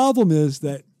 the Yeah. problem is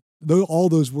that all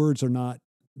those words are not,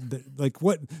 like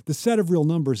what the set of real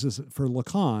numbers is for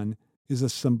Lacan is a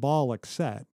symbolic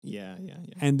set. Yeah.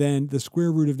 And then the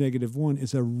square root of -1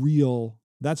 is a real,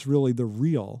 that's really the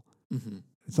real. Mm-hmm.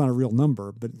 It's not a real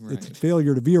number, but its Right.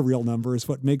 failure to be a real number is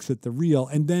what makes it the real.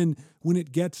 And then when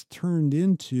it gets turned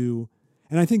into,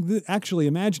 and I think that actually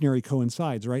imaginary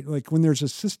coincides, right? Like when there's a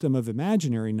system of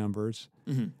imaginary numbers,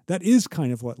 Mm-hmm. that is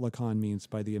kind of what Lacan means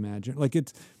by the imaginary. Like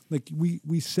it's like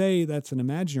we say that's an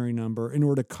imaginary number in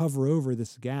order to cover over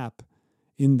this gap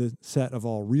in the set of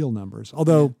all real numbers.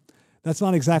 Although that's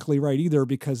not exactly right either,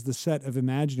 because the set of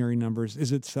imaginary numbers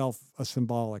is itself a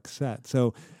symbolic set.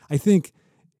 So I think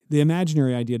the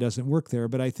imaginary idea doesn't work there,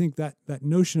 but I think that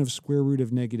notion of square root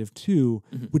of -2,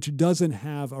 Mm-hmm. which doesn't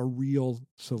have a real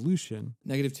solution,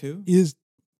 -2? is,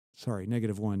 sorry,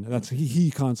 -1. That's he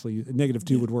constantly,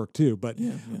 -2 would work too, but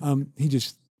Yeah. he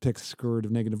just picks square root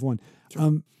of -1.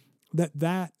 Sure.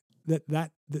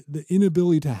 The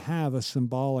inability to have a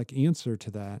symbolic answer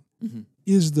to that Mm-hmm.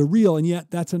 is the real, and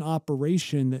yet that's an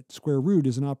operation, that square root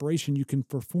is an operation you can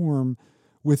perform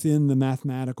within the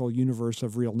mathematical universe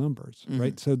of real numbers, Mm-hmm.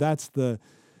 right? So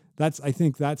I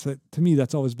think to me,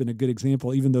 that's always been a good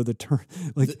example, even though the term,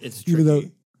 like, It's even though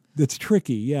tricky. it's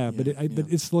tricky, yeah, but Yeah.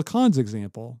 it's Lacan's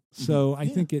example. So I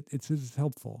Yeah. think it's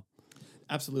helpful.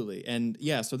 Absolutely. And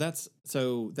yeah, so that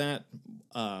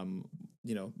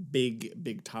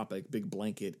big topic, big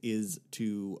blanket is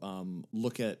to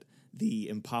look at the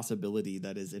impossibility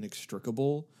that is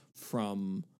inextricable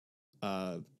from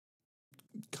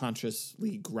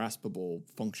consciously graspable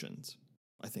functions.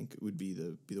 I think it would be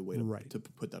the way to, Right. to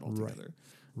put that all Right. together.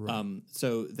 Right.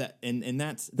 So that and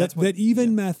that's that what, even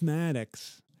yeah.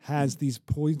 mathematics has these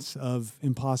points of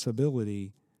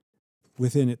impossibility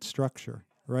within its structure,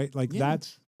 right? Like Yeah.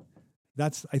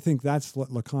 I think that's what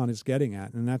Lacan is getting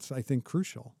at, and that's, I think,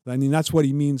 crucial. I mean, that's what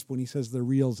he means when he says the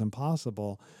real is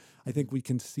impossible. I think we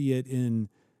can see it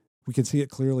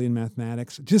clearly in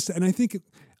mathematics. And I think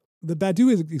the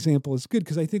Badiou example is good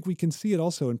because I think we can see it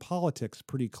also in politics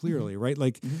pretty clearly, right?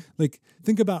 Like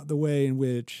think about the way in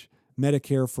which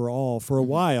Medicare for all, for a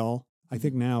while, I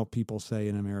think now people say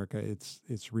in America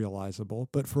it's realizable,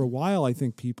 but for a while I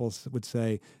think people would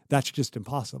say that's just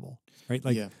impossible, right?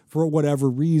 Like for whatever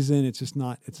reason, it's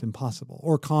impossible.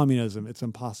 Or communism, it's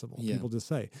impossible. Yeah. People just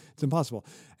say it's impossible,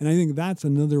 and I think that's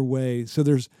another way. So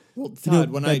there's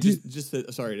Todd,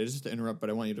 sorry to interrupt, but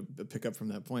I want you to pick up from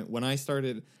that point. When I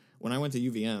went to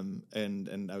UVM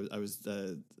and I was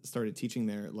started teaching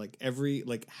there,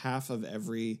 half of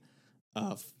every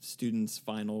student's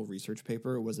final research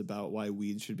paper was about why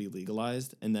weed should be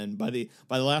legalized, and then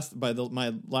my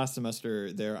last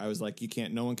semester there, I was like,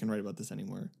 no one can write about this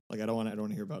anymore. Like I don't want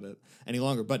to hear about it any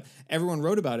longer. But everyone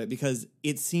wrote about it because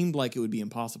it seemed like it would be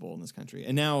impossible in this country,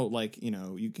 and now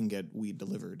you can get weed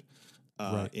delivered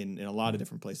in a lot of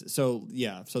different places. So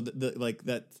yeah, so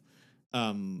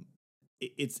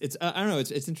it's I don't know,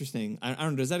 it's interesting. I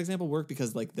don't know, does that example work?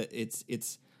 Because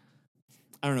it's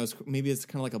I don't know, maybe it's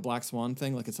kind of like a black swan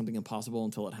thing, like it's something impossible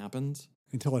until it happens.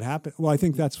 Well, I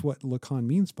think that's what Lacan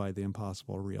means by the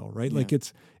impossible real, right? Yeah. Like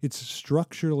it's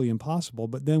structurally impossible,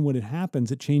 but then when it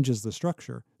happens, it changes the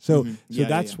structure. So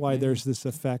that's why there's this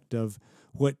effect of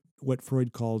what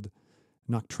Freud called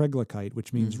Nachträglichkeit,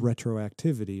 which means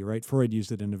retroactivity, right? Freud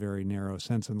used it in a very narrow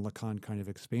sense, and Lacan kind of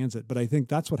expands it. But I think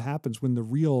that's what happens when the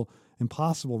real,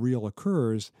 impossible real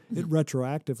occurs. It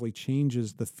retroactively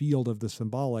changes the field of the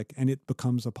symbolic, and it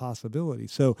becomes a possibility.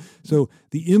 So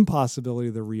the impossibility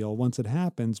of the real, once it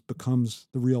happens, the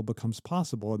real becomes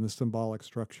possible, and the symbolic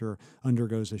structure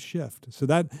undergoes a shift. So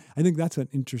I think that's an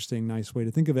interesting, nice way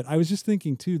to think of it. I was just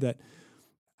thinking too that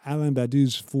Alain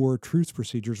Badiou's 4 truth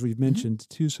procedures, we've mentioned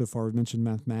two so far. We've mentioned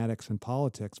mathematics and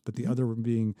politics, but the other one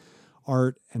being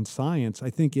art and science. I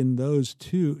think in those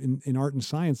two, in art and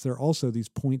science, there are also these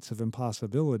points of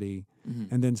impossibility,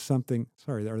 and then something.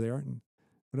 Sorry, are they art?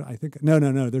 I think no.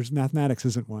 There's mathematics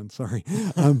isn't one. Sorry,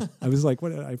 I was like,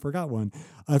 what? I forgot one.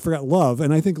 I forgot love,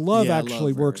 and I think love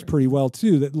actually works pretty well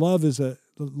too. That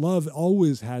love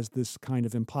always has this kind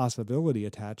of impossibility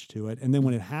attached to it, and then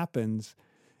when it happens,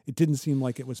 it didn't seem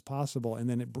like it was possible, and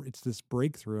then it's this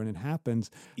breakthrough, and it happens.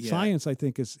 Yeah. Science, I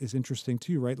think, is interesting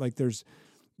too, right? Like there's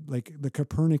like the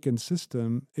Copernican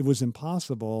system, it was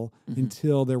impossible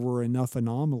until there were enough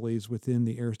anomalies within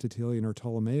the Aristotelian or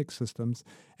Ptolemaic systems,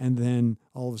 and then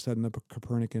all of a sudden the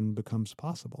Copernican becomes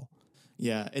possible.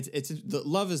 Yeah, it's the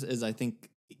love is I think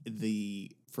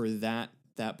for that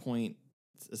that point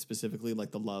specifically,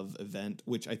 like the love event,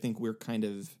 which I think we're kind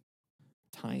of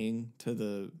tying to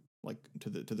the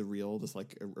real, this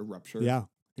like a rupture. Yeah.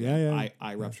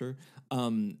 Eye rupture.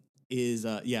 Is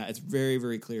it's very,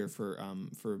 very clear for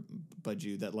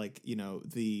Budju that, like, you know,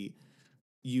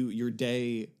 your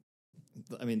day.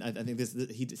 I mean, I think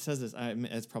he says this.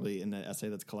 It's probably in the essay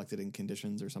that's collected in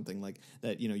Conditions or something like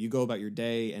that. You know, you go about your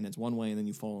day and it's one way, and then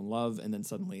you fall in love, and then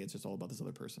suddenly it's just all about this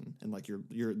other person, and like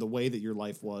your the way that your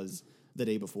life was the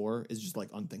day before is just like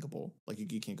unthinkable. Like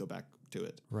you can't go back to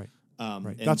it. Right.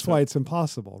 Right. That's why it's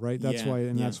impossible, right? That's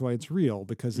that's why it's real,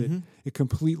 because Mm-hmm. it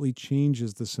completely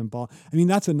changes the symbol. I mean,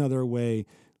 that's another way.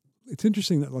 It's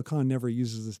interesting that Lacan never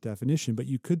uses this definition, but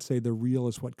you could say the real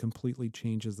is what completely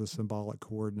changes the symbolic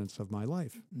coordinates of my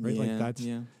life, right? Like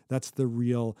that's the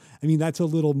real. I mean, that's a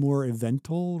little more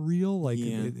evental real, like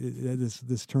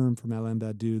this term from Alain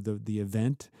Badiou, the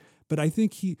event. But I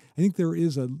think there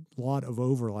is a lot of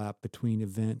overlap between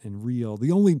event and real.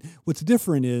 What's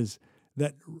different is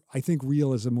that I think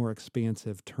real is a more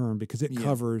expansive term because it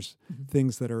covers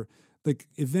things that are like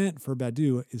event for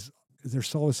Badiou is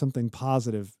there's always something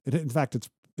positive. In fact,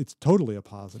 it's totally a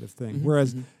positive thing.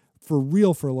 Whereas for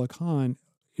real, for Lacan,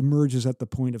 emerges at the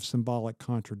point of symbolic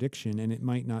contradiction, and it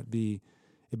might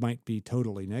be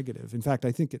totally negative. In fact,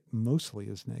 I think it mostly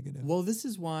is negative. Well, this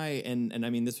is why, and I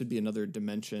mean, this would be another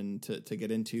dimension to get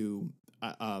into,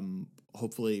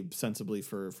 hopefully sensibly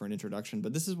for an introduction.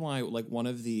 But this is why, like, one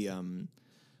of the,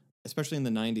 especially in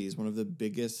the 90s, one of the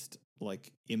biggest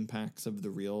like impacts of the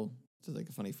real, it's like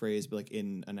a funny phrase, but like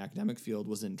in an academic field,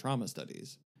 was in trauma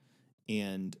studies.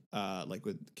 And like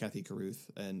with Kathy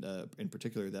Caruth, and in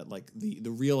particular, that like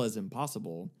the real as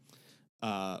impossible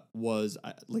was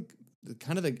like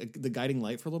kind of the guiding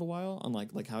light for a little while on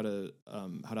like how to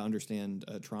understand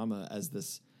trauma as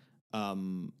this.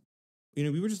 You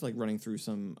know, we were just like running through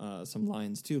some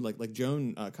lines too, like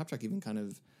Joan Kopchak even kind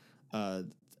of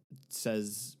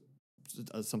says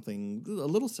something a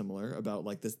little similar about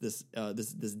like this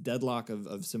deadlock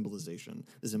of symbolization,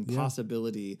 this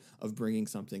impossibility of bringing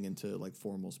something into like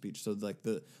formal speech. So like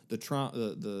the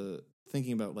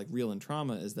thinking about like real and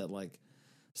trauma is that like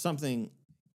something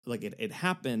like it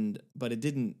happened, but it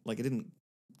didn't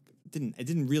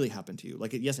really happen to you.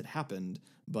 Like it happened,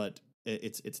 but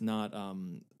it's not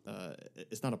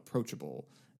approachable,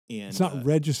 and it's not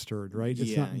registered, right?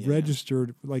 It's not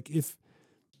registered.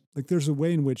 Like there's a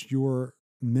way in which your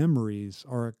memories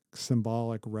are a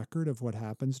symbolic record of what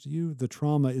happens to you. The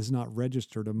trauma is not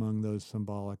registered among those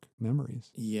symbolic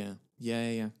memories. Yeah.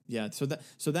 So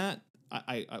that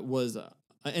I was,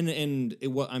 and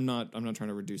it was. I'm not trying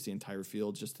to reduce the entire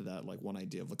field just to that like one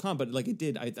idea of Lacan, but like it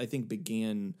did. I think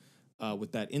began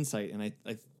with that insight, and I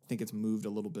think it's moved a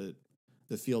little bit.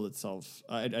 The field itself,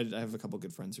 I have a couple of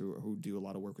good friends who do a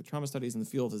lot of work with trauma studies, and the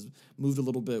field has moved a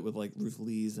little bit with like Ruth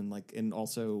Lees and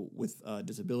also with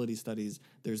disability studies.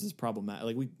 There's this problematic,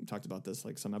 like we talked about this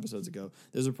like some episodes ago.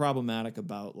 There's a problematic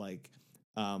about like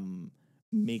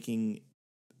making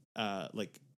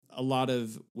like a lot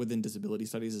of within disability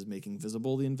studies is making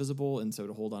visible the invisible, and so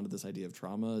to hold on to this idea of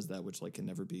trauma is that which like can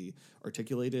never be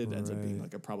articulated ends up being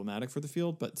like a problematic for the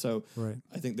field. But so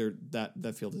I think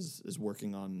that field is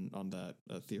working on that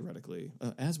theoretically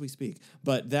as we speak.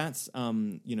 But that's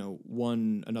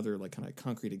another like kind of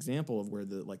concrete example of where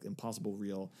the like impossible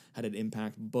real had an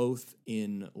impact both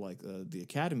in like the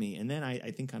academy, and then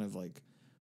I think kind of like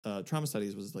trauma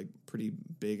studies was like pretty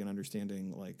big in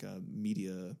understanding like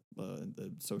media,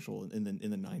 the social in the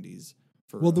 90s.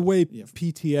 The way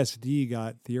PTSD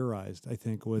got theorized, I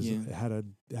think, was had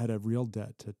a real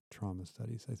debt to trauma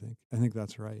studies. I think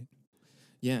that's right.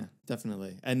 Yeah,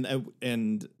 definitely.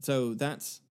 And so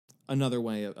that's another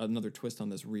way, another twist on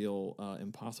this real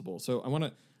impossible. So I want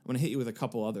to hit you with a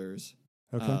couple others.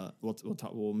 Okay.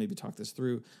 We'll maybe talk this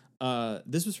through.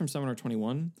 This was from Seminar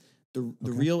 21. The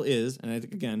real is, and I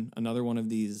think again another one of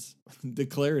these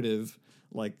declarative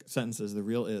like sentences. The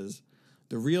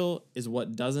real is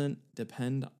what doesn't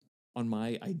depend on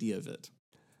my idea of it.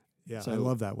 Yeah, so, I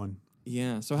love that one.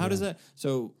 Yeah. So how does that?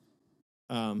 So,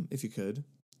 if you could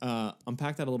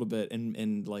unpack that a little bit,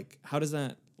 and like how does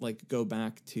that like go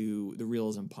back to the real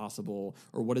is impossible,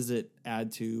 or what does it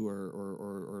add to,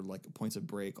 or like points of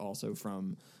break also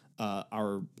from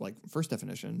our like first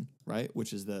definition, right?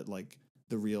 Which is that like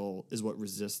the real is what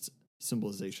resists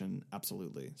symbolization.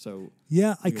 Absolutely. So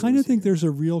yeah, I kind of think there's a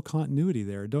real continuity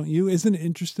there, don't you? Isn't it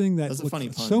interesting that that's a funny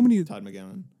pun? So many Todd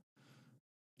McGowan.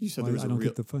 You said there was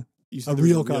get the fun. You said a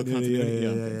real continuity.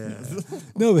 Yeah.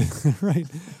 No, right.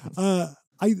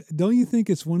 Don't you think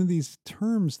it's one of these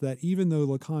terms that even though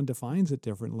Lacan defines it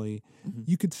differently,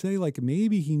 you could say like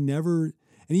maybe he never.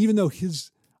 And even though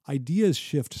his ideas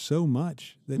shift so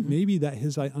much that maybe that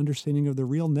his understanding of the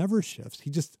real never shifts, he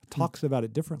just talks about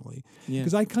it differently.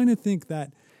 Because I kind of think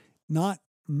that not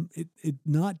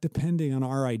depending on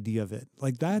our idea of it,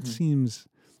 like that seems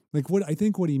like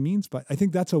what he means by, I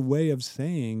think that's a way of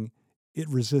saying it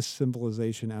resists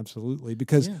symbolization, absolutely,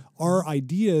 because our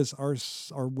ideas are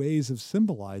ways of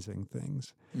symbolizing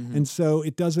things. And so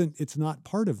it's not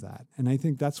part of that. And I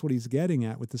think that's what he's getting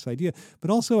at with this idea. But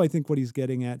also I think what he's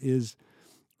getting at is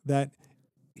that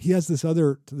he has this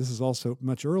is also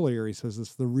much earlier, he says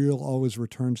this, the real always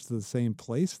returns to the same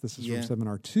place. This is from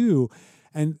Seminar 2.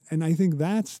 And I think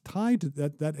that's tied to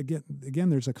that again,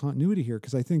 there's a continuity here,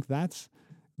 because I think that's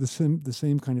the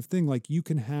same kind of thing. Like you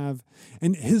can have,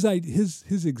 and his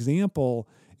example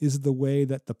is the way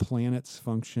that the planets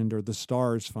functioned or the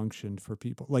stars functioned for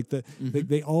people. Like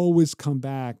they always come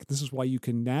back. This is why you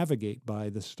can navigate by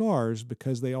the stars,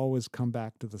 because they always come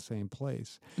back to the same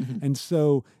place. And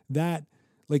so that,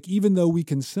 like, even though we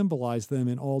can symbolize them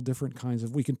in all different kinds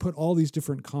of, we can put all these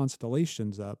different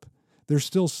constellations up, there's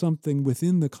still something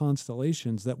within the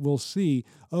constellations that we'll see,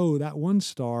 oh, that one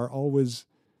star always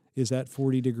is at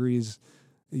 40 degrees,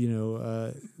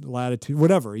 latitude,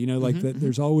 whatever, that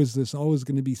there's always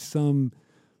going to be some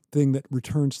thing that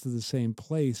returns to the same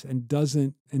place and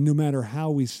no matter how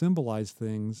we symbolize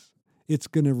things, it's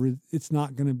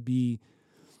not going to be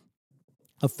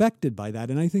affected by that.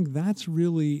 And I think that's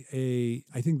really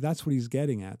I think that's what he's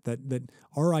getting at, that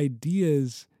our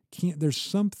ideas there's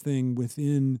something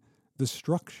within the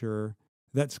structure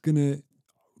that's going to,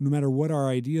 no matter what our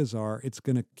ideas are, it's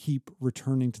going to keep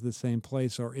returning to the same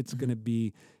place, or it's going to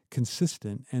be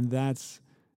consistent. And that's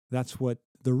what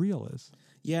the real is.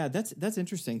 Yeah, that's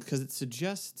interesting, because it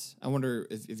suggests, I wonder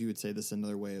if you would say this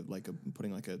another way of like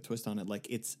putting like a twist on it. Like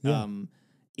it's,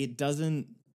 it doesn't,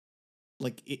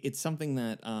 like it's something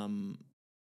that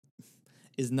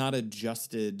is not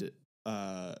adjusted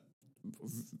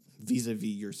vis-a-vis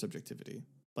your subjectivity.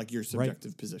 Like your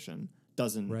subjective position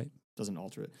doesn't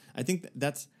alter it. I think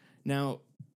that's now.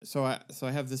 So I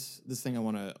have this thing I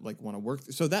want to work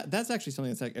through. So that's actually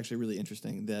something that's actually really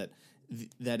interesting. That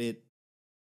it,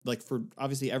 like, for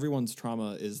obviously everyone's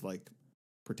trauma is like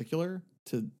particular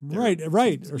to their,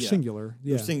 or singular.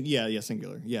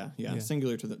 Singular.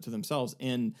 Singular to themselves.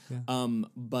 And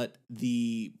but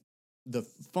the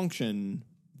function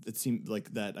that seemed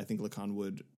like that I think Lacan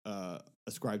would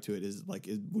ascribe to it is like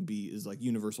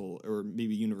universal, or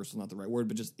maybe universal is not the right word,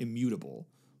 but just immutable.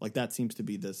 Like that seems to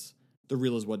be this. The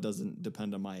real is what doesn't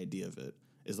depend on my idea of it.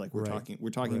 Is like we're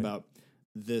talking about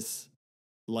this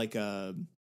like on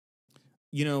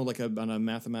a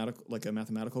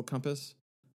mathematical compass.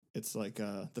 It's like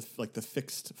the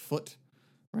fixed foot,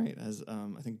 right? As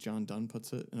I think John Donne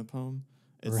puts it in a poem.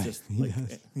 It's just like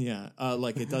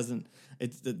like it doesn't.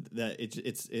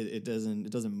 It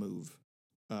doesn't move.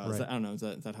 I don't know. Is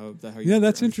that how? Yeah,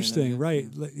 that's interesting. Right?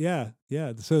 Yeah.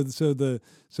 So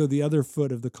the other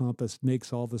foot of the compass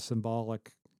makes all the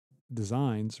symbolic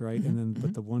designs, right? And then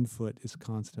but the one foot is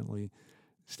constantly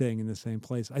staying in the same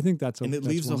place. I think that's and it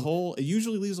leaves a hole. It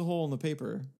usually leaves a hole in the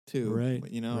paper too, right? But,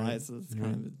 it's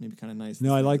kind of nice.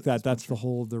 No, I like that. That's the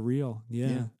hole of the real.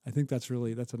 Yeah. I think that's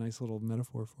a nice little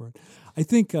metaphor for it. I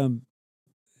think that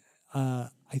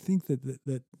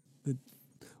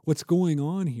what's going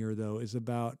on here, though, is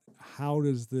about how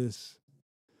does this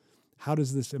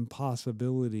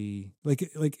impossibility, like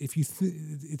if you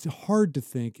it's hard to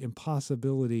think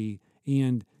impossibility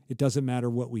and it doesn't matter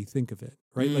what we think of it,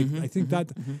 right? I think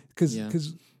that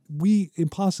because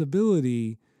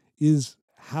impossibility is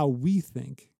how we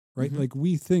think, right? Like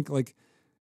we think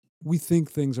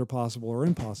things are possible or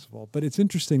impossible. But it's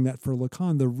interesting that for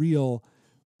Lacan, the real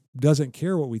doesn't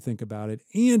care what we think about it,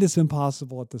 and it's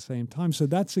impossible at the same time. So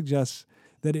that suggests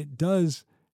that it does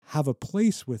have a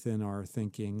place within our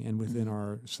thinking and within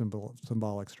our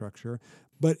symbolic structure,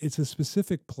 but it's a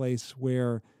specific place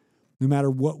where no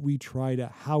matter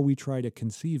how we try to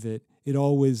conceive it, it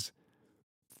always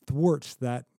thwarts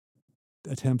that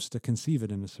attempts to conceive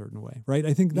it in a certain way, right?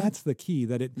 I think that's the key,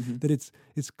 that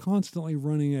it's constantly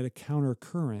running at a counter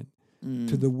current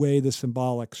to the way the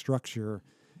symbolic structure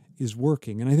is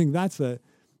working. And I think that's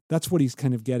what he's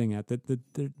kind of getting at, that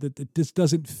it just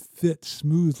doesn't fit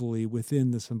smoothly within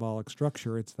the symbolic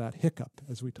structure. It's that hiccup,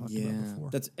 as we talked about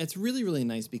before. It's really, really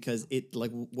nice, because it,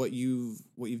 like, what you've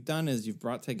done is you've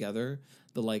brought together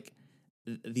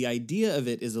the idea of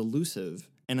it is elusive.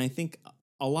 And I think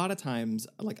a lot of times,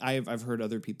 like I've heard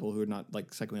other people who are not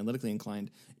like psychoanalytically inclined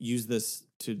use this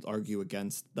to argue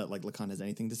against that, like Lacan has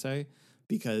anything to say,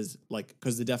 because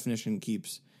the definition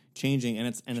keeps changing, and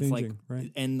it's like,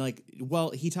 right. and like,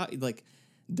 well, he taught, like,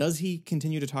 Does he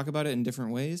continue to talk about it in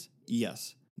different ways?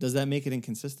 Yes. Does that make it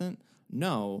inconsistent?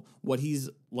 No. What he's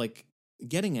like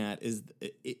getting at is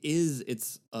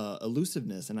its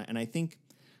elusiveness, and I think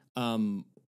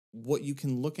what you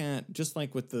can look at, just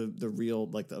like with the real,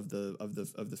 like of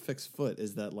the fixed foot,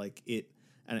 is that like it,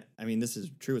 and I mean this is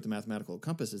true with the mathematical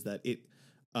compass, is that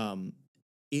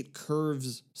it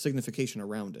curves signification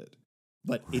around it,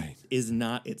 but it is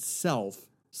not itself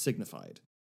signified.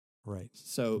 Right.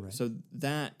 So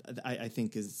that I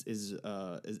think is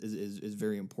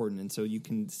very important, and so you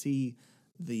can see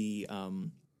the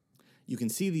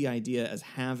idea as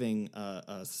having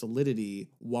a solidity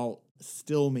while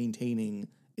still maintaining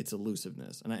its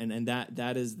elusiveness, and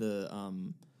that is the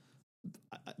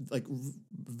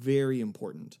very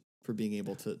important for being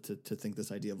able to think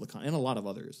this idea of Lacan and a lot of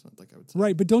others, like I would say.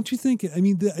 Right, but don't you think, I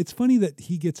mean, it's funny that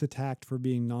he gets attacked for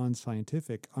being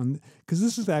non-scientific, because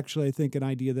this is actually, I think, an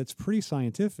idea that's pretty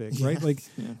scientific, right? Like,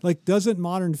 like, doesn't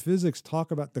modern physics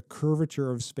talk about the curvature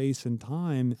of space and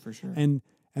time? For sure. And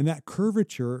that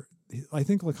curvature, I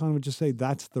think Lacan would just say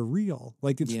that's the real.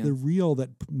 Like, it's the real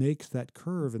that makes that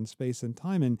curve in space and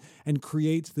time and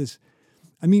creates this.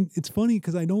 I mean, it's funny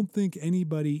because I don't think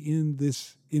anybody in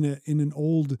an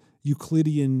old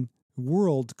Euclidean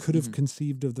world could have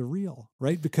conceived of the real,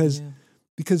 right? Because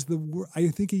I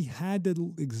think he had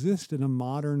to exist in a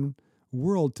modern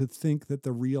world to think that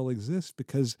the real exists.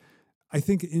 Because I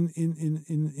think in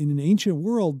an ancient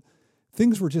world,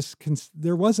 things were just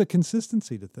there was a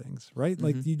consistency to things, right?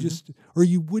 Like you just, or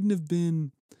you wouldn't have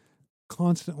been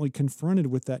constantly confronted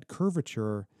with that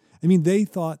curvature. I mean, they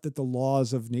thought that the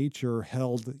laws of nature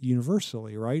held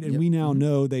universally, right? And we now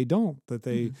know they don't. That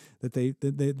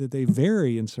they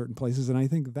vary in certain places. And I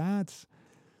think that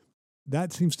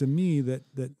seems to me that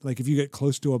like if you get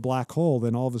close to a black hole,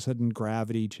 then all of a sudden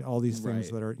gravity, all these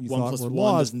things that are you thought were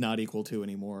laws, is not equal to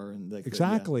anymore. And like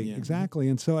exactly.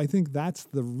 And so I think that's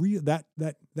the real that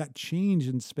change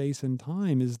in space and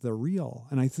time is the real.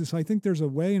 And so I think there's a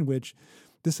way in which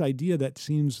this idea that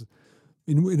seems.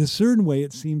 In a certain way,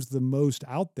 it seems the most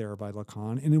out there by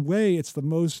Lacan. In a way, it's the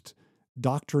most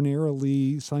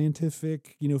doctrinarily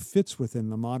scientific, fits within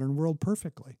the modern world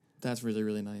perfectly. That's really,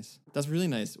 really nice. That's really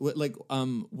nice. Like,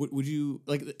 would you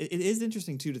like? It is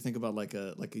interesting too to think about like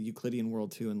a Euclidean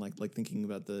world too, and like thinking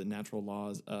about the natural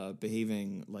laws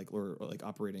behaving like or like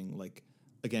operating like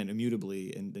again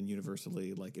immutably and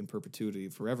universally, like in perpetuity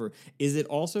forever. Is it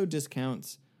also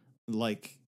discounts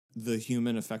like the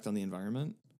human effect on the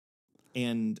environment?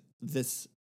 And this,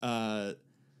 that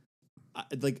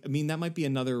might be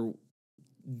another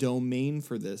domain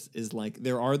for this, is like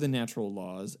there are the natural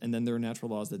laws, and then there are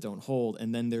natural laws that don't hold,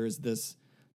 and then there's this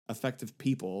effect of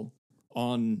people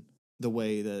on the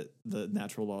way that the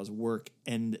natural laws work,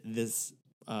 and this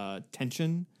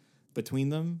tension between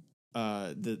them,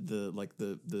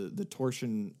 the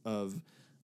torsion of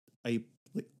a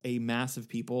mass of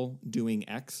people doing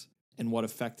X. And what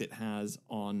effect it has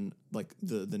on like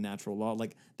the natural law,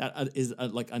 like that is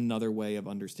like another way of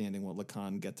understanding what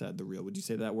Lacan gets at the real. Would you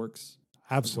say that works?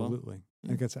 Absolutely, well? I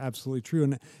think that's absolutely true.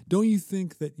 And don't you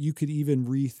think that you could even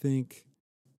rethink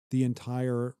the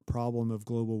entire problem of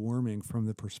global warming from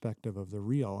the perspective of the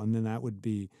real? And then that would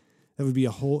be a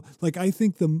whole. Like I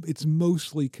think it's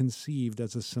mostly conceived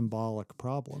as a symbolic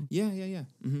problem. Yeah.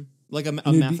 Mm-hmm. Like a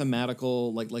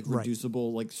mathematical, like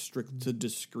reducible, like strict to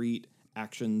discrete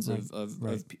actions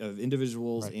of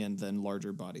individuals and then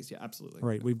larger bodies. Yeah, absolutely.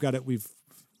 Right. We've got it.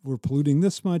 We're polluting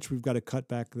this much. We've got to cut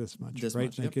back this much.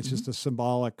 Right. Like it's just a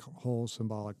symbolic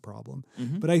problem.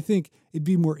 Mm-hmm. But I think it'd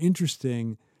be more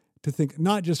interesting to think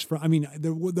not just from. I mean,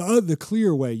 the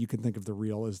clear way you can think of the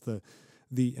real is the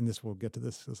and this we'll get to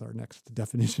this as our next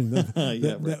definition.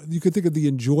 You could think of the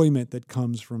enjoyment that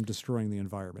comes from destroying the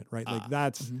environment. Right. Like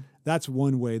that's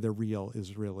one way the real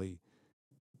is really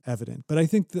evident. But I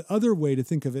think the other way to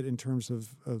think of it in terms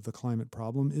of the climate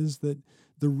problem is that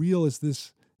the real is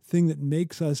this thing that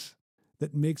makes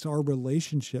our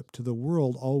relationship to the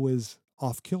world always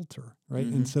off kilter, right?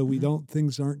 And so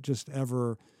things aren't just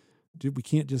ever, we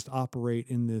can't just operate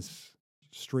in this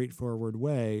straightforward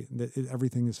way that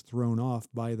everything is thrown off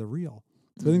by the real.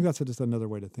 So I think that's just another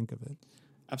way to think of it.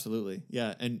 Absolutely.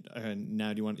 Yeah. And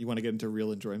now you want to get into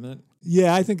real enjoyment?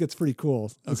 Yeah, I think it's pretty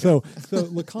cool. Okay. So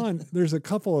Lacan, there's a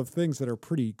couple of things that are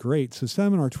pretty great. So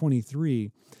Seminar 23,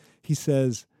 he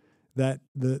says that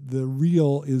the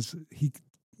real is, he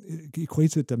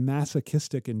equates it to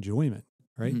masochistic enjoyment,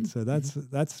 right? Mm-hmm. So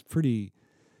that's pretty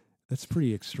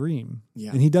extreme.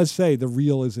 Yeah. And he does say the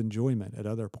real is enjoyment at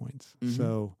other points. Mm-hmm.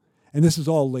 So, and this is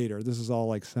all later. This is all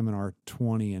like Seminar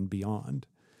 20 and beyond.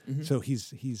 Mm-hmm. So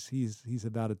he's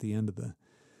about at the end of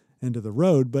end of the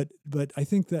road. But I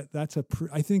think that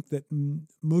I think that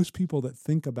most people that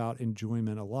think about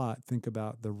enjoyment a lot think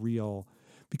about the real,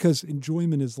 because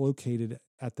enjoyment is located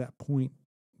at that point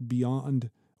beyond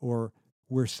or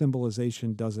where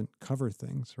symbolization doesn't cover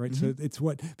things, right? Mm-hmm.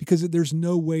 So it's because there's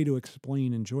no way to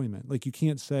explain enjoyment. Like you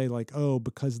can't say like, oh,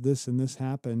 because this and this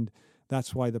happened,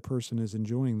 that's why the person is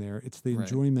enjoying there. It's the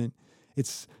enjoyment.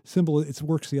 It's it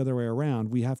works the other way around.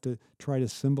 We have to try to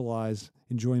symbolize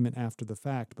enjoyment after the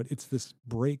fact, but it's this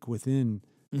break within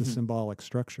the symbolic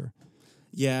structure.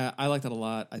 Yeah, I like that a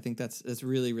lot. I think that's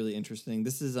really, really interesting.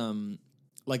 This is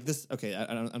like this. Okay,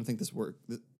 I don't think this works.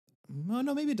 Well,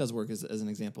 no, maybe it does work as an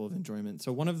example of enjoyment.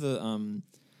 So one of the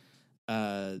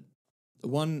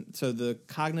so the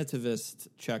cognitivist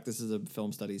check. This is a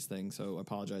film studies thing, so I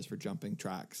apologize for jumping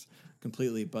tracks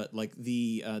completely. But like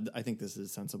I think this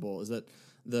is sensible. Is that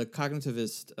the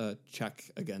cognitivist check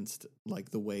against like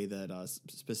the way that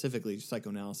specifically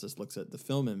psychoanalysis looks at the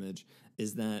film image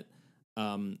is that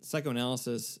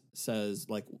psychoanalysis says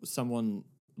like someone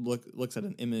looks at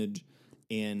an image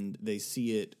and they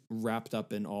see it wrapped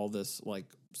up in all this like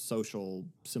social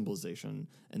symbolization,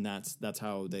 and that's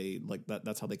how they like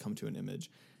that's how they come to an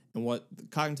image. And what the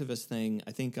cognitivist thing,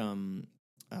 I think,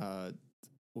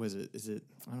 what is it? Is it?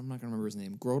 I'm not gonna remember his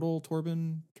name.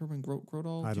 Torben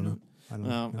Grodal. I don't know. I don't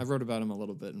know. I wrote about him a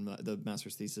little bit in the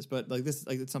master's thesis, but like this,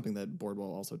 like it's something that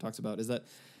Bordwell also talks about. Is that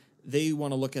they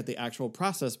want to look at the actual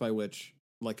process by which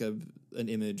like an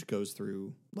image goes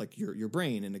through like your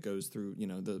brain, and it goes through, you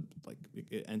know, the like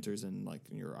it enters in like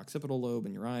your occipital lobe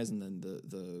and your eyes, and then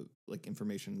the like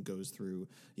information goes through,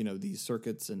 you know, these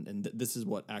circuits, and this is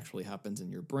what actually happens in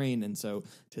your brain. And so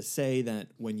to say that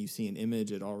when you see an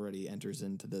image it already enters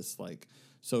into this like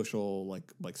social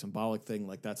like symbolic thing,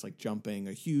 like that's like jumping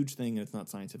a huge thing, and it's not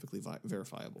scientifically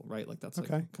verifiable, right? Like that's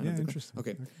okay. like kind of interesting.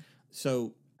 Okay.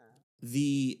 So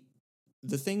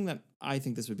the thing that I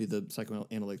think this would be the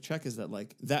psychoanalytic check is that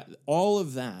like that all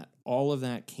of that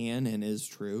can and is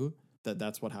true,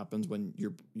 that's what happens when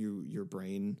your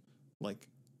brain like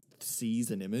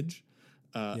sees an image,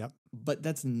 but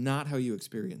that's not how you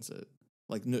experience it.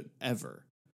 Like ever,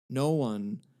 no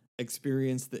one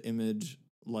experienced the image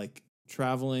like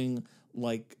traveling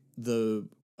like the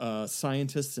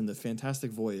scientists in the Fantastic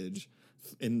Voyage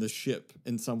in the ship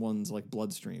in someone's like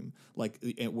bloodstream, like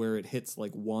where it hits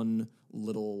like one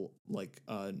little like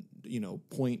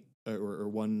point or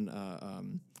one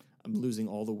I'm losing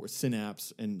all the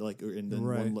synapse and like and then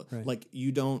right. Like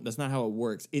you don't, that's not how it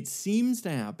works. It seems to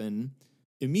happen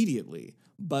immediately,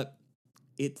 but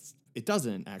it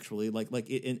doesn't actually. Like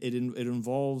it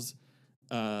involves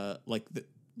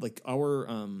like our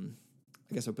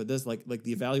I guess I'll put this like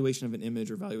the evaluation of an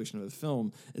image or evaluation of a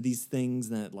film, these things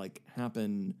that like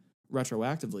happen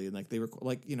retroactively, and like they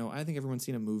like, you know, I think everyone's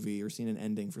seen a movie or seen an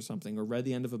ending for something or read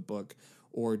the end of a book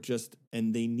or just,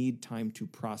 and they need time to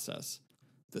process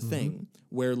the thing,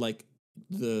 where like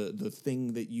the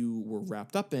thing that you were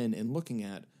wrapped up in and looking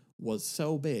at was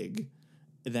so big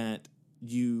that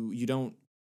you don't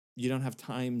have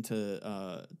time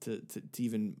to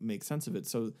even make sense of it.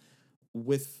 So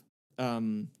with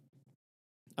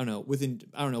I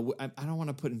don't know. I don't want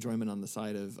to put enjoyment on the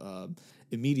side of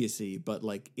immediacy, but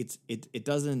like it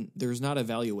doesn't. There's not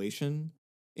evaluation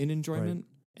in enjoyment,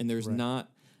 and there's not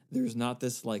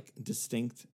this like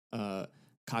distinct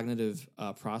cognitive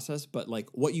process. But like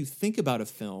what you think about a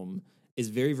film is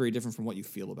very, very different from what you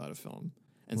feel about a film,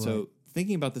 and so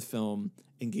thinking about the film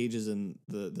engages in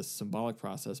the symbolic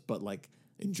process, but like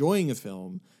enjoying a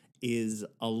film is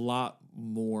a lot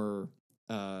more.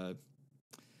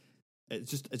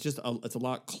 It's a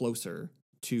lot closer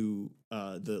to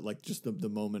the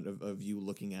moment of you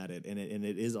looking at it, and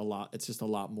it is a lot. It's just a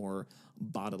lot more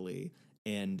bodily,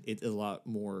 and it's a lot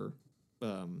more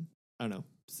I don't know,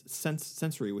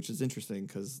 sensory, which is interesting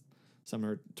because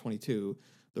Summer 22,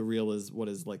 the real is what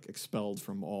is like expelled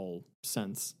from all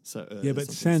sense. So but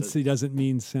sense doesn't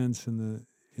mean sense in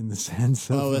the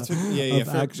sense of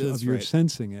of you're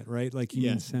sensing it, right? Like you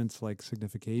mean sense like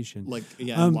signification, like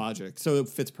logic. So it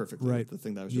fits perfectly with the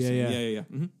thing that I was just saying. Yeah.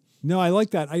 Mm-hmm. No, I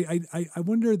like that. I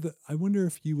wonder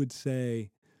if you would say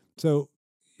so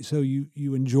you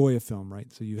enjoy a film,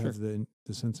 right? So you have the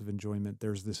sense of enjoyment.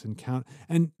 There's this encounter,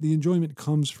 and the enjoyment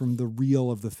comes from the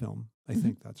real of the film. I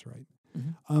think that's right.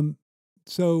 Mm-hmm.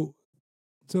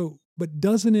 But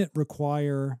doesn't it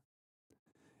require,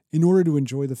 in order to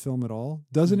enjoy the film at all,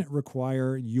 doesn't it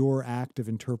require your act of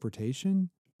interpretation?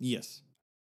 Yes.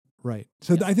 Right.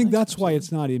 So I think that's why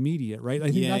it's not immediate, right?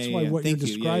 I think that's why what you're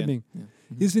describing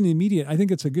isn't immediate. I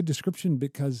think it's a good description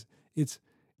because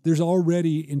there's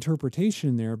already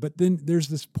interpretation there, but then there's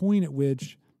this point at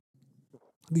which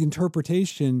the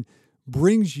interpretation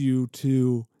brings you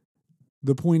to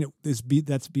the point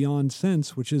that's beyond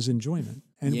sense, which is enjoyment,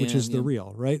 and which is the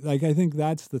real, right? Like, I think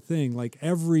that's the thing. Like,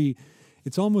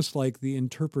 it's almost like the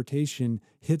interpretation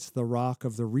hits the rock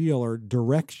of the real, or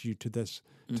directs you to this,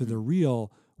 to the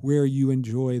real, where you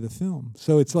enjoy the film.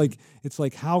 So it's like,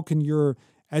 how can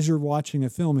as you're watching a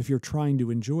film, if you're trying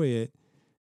to enjoy it,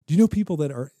 do you know people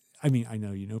that are, I mean, I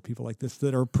know you know people like this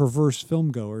that are perverse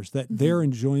film goers, that their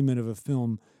enjoyment of a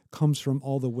film comes from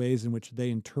all the ways in which they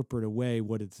interpret away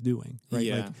what it's doing, right?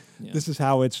 Yeah, like, this is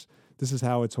how it's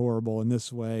horrible in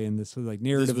this way, and this is like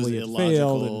narratively it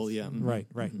failed. And, right.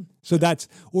 So that's,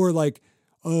 or like,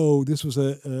 oh, this was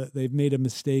they've made a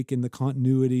mistake in the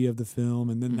continuity of the film,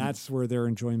 and then that's where their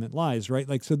enjoyment lies, right?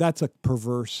 Like, so that's a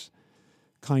perverse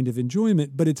kind of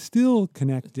enjoyment, but it's still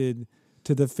connected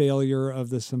to the failure of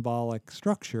the symbolic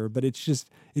structure. But it's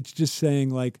just saying,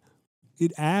 like,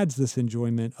 it adds this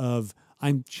enjoyment of,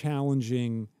 I'm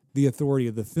challenging the authority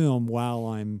of the film while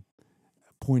I'm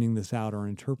pointing this out or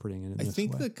interpreting it in this way.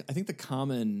 I think the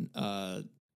common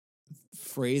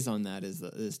phrase on that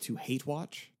is to hate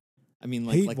watch. I mean,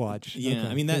 like watch. Yeah, okay,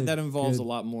 I mean that involves a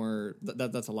lot more.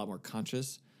 That's a lot more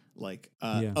conscious. Like,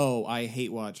 oh, I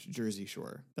hate watch Jersey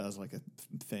Shore. That was like a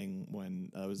thing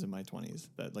when I was in my 20s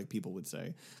that like people would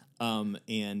say,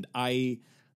 and I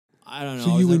don't know.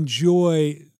 So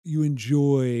you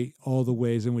enjoy all the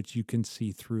ways in which you can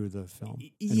see through the film.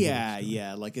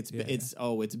 Yeah. Like it's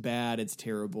bad, it's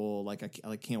terrible. Like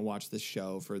I can't watch this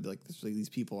show for these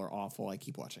people are awful. I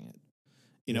keep watching it.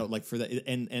 You know, like for that,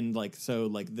 and like so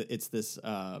like it's this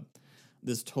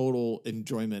this total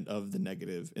enjoyment of the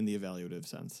negative in the evaluative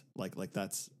sense. Like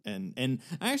that's and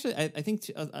I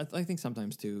think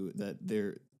sometimes too that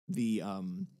there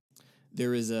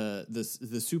is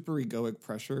the super egoic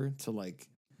pressure to like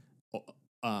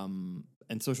and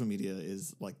social media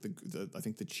is like the I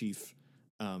think the chief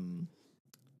I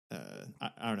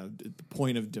don't know,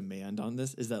 point of demand on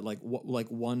this is that like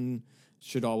one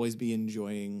should always be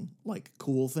enjoying like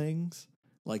cool things.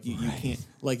 Like you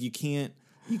can't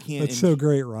That's so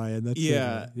great, Ryan. That's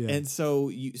yeah. So great. And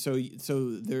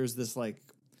so there's this like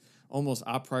almost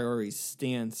a priori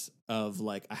stance of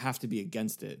like I have to be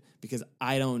against it because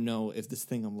I don't know if this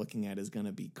thing I'm looking at is going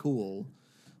to be cool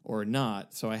or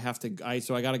not. So I got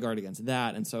to guard against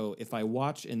that. And so if I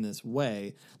watch in this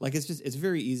way, like it's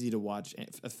very easy to watch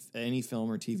any film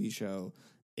or TV show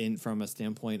from a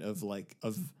standpoint of like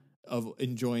of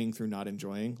enjoying through not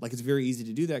enjoying. Like it's very easy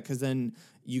to do that because then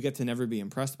you get to never be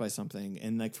impressed by something.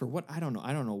 And like for what I don't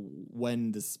know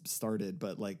when this started,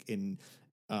 but like in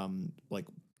like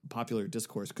popular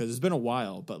discourse, because it's been a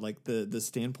while, but like the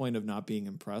standpoint of not being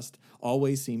impressed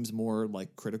always seems more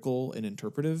like critical and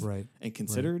interpretive and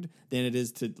considered than it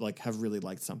is to like have really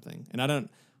liked something. And I don't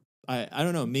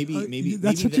know. Maybe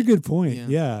that's such a good point.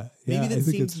 Yeah. Maybe that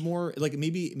seems more like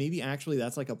maybe actually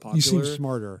that's like a popular. You seem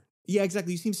smarter. Yeah,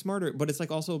 exactly. You seem smarter, but it's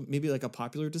like also maybe like a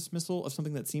popular dismissal of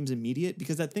something that seems immediate,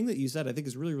 because that thing that you said I think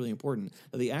is really, really important.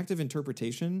 The act of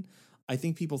interpretation, I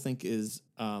think people think is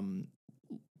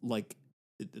like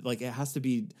it has to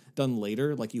be done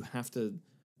later. Like you have to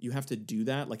do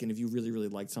that. Like, and if you really, really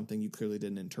liked something, you clearly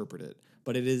didn't interpret it,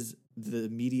 but it is the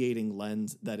mediating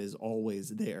lens that is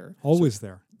always there.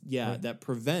 There. Yeah. Right. That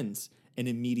prevents an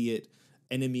immediate,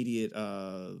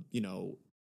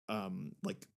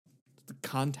 like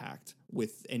contact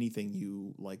with anything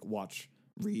you like watch,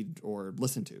 read, or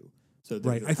listen to. So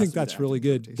right. I think that's really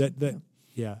good. I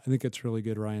think it's really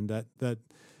good, Ryan, that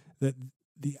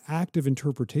the act of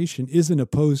interpretation isn't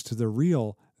opposed to the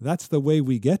real. That's the way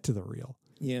we get to the real.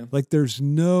 Yeah. Like there's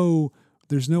no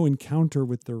encounter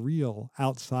with the real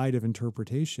outside of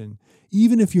interpretation.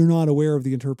 Even if you're not aware of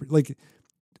the like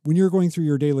when you're going through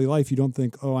your daily life, you don't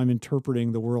think, oh, I'm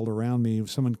interpreting the world around me. If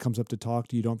someone comes up to talk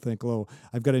to you, you don't think, oh,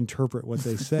 I've got to interpret what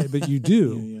they say, but you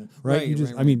do, right? You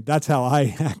just, I mean, that's how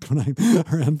I act when I'm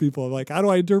around people. I'm like, how do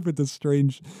I interpret the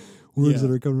strange words that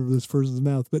are coming from this person's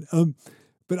mouth? But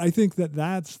I think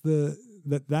that's the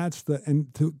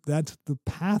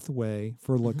pathway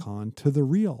for Lacan to the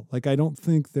real. Like I don't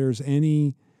think there's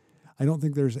any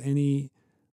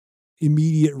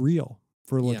immediate real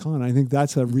for Lacan. I think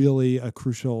that's a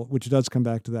crucial, which does come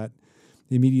back to that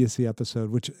immediacy episode,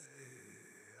 which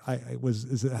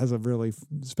has a really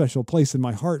special place in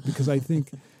my heart, because I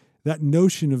think that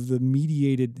notion of the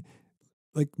mediated,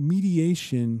 like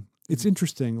mediation. It's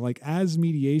interesting. Like as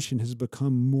mediation has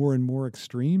become more and more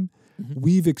extreme,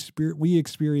 we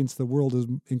experience the world as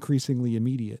increasingly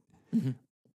immediate,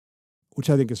 which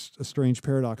I think is a strange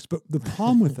paradox. But the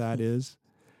problem with that is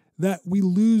that we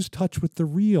lose touch with the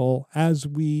real as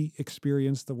we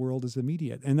experience the world as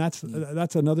immediate. And that's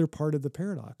another part of the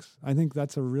paradox. I think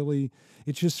that's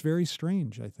it's just very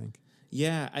strange, I think.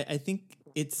 Yeah, I think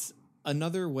it's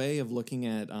another way of looking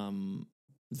at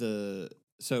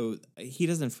so he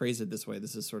doesn't phrase it this way.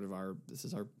 This is sort of our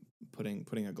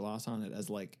putting a gloss on it as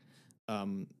like I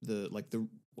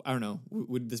don't know,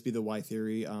 would this be the Y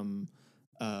theory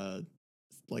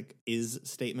like is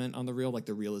statement on the real, like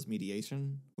the real is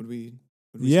mediation? Would we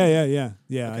Yeah.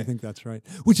 Okay. I think that's right.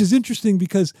 Which is interesting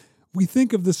because we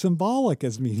think of the symbolic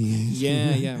as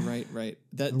mediation. Yeah, right.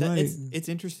 That it's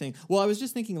interesting. Well, I was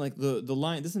just thinking like the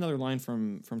line. This is another line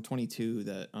from 22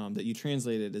 that you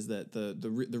translated is that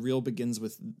the real begins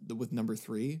with number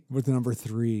 3. With the number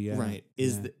 3, yeah. Right.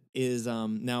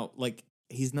 Now like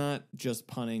he's not just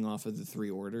punning off of the 3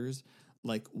 orders.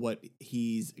 Like what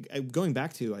he's going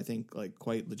back to, I think, like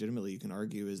quite legitimately, you can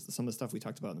argue is some of the stuff we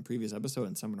talked about in the previous episode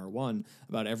in Seminar 1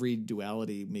 about every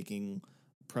duality making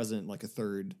present like a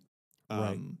third.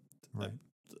 Right.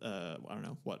 I don't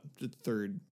know what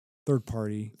third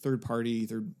party, third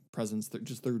presence,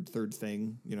 third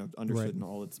thing, understood in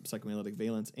all its psychoanalytic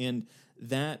valence. And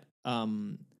that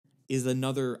is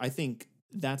another, I think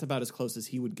that's about as close as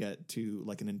he would get to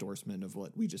like an endorsement of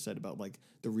what we just said about like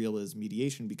the real is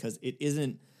mediation, because it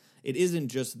isn't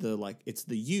just the like it's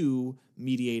the you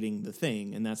mediating the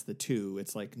thing and that's the 2.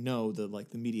 It's like no, the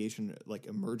mediation like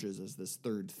emerges as this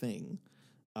third thing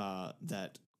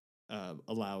that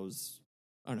allows,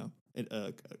 I don't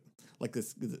know, like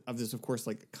this of course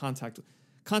like contact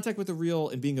with the real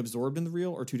and being absorbed in the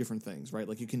real are 2 different things, right?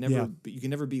 Like you can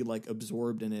never be like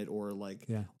absorbed in it or like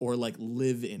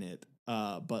live in it,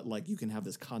 but like you can have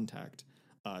this contact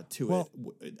to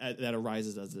it that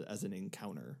arises as an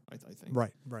encounter. I think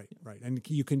right, and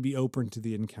you can be open to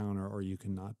the encounter or you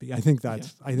cannot be. I think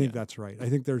that's that's right. I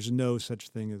think there's no such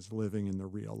thing as living in the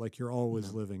real. Like you're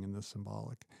always living in the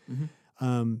symbolic.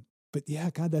 Mm-hmm. But yeah,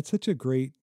 God, that's such a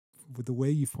great, with the way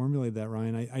you formulate that,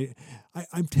 Ryan.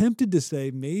 I'm tempted to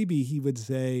say maybe he would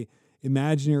say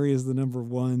imaginary is the number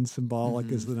 1, symbolic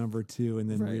is the number 2, and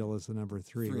then real is the number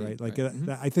 3, right? Like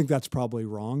I think that's probably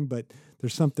wrong, but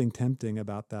there's something tempting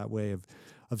about that way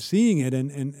of seeing it,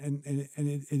 and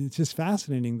it's just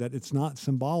fascinating that it's not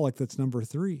symbolic. That's number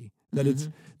 3. That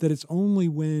it's only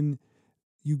when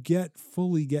you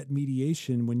fully get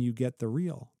mediation when you get the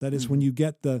real. That is when you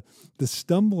get the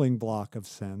stumbling block of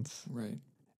sense. Right.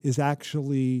 Is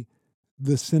actually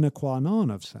the sine qua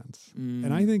non of sense.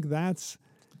 And I think that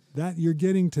you're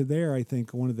getting to there, I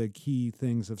think, one of the key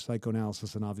things of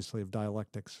psychoanalysis and obviously of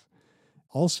dialectics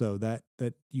also, that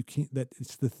you can't, that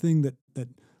it's the thing that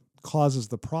causes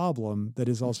the problem that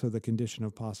is also the condition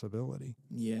of possibility.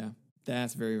 Yeah,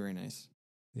 that's very, very nice.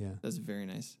 Yeah. That's very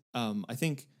nice. I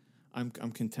think I'm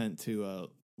content to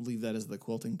leave that as the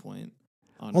quilting point.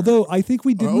 Although I think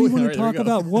we want to talk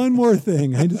about one more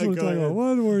thing. I just want to talk about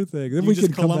one more thing. Then we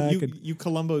can come back. You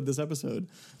Columboed this episode.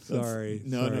 Sorry.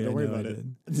 No, don't worry about it.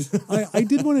 I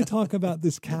did want to talk about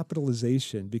this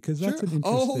capitalization because that's an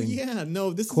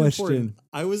interesting this question. Is important.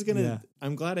 I was going to,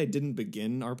 I'm glad I didn't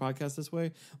begin our podcast this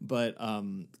way, but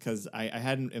because I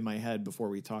hadn't in my head before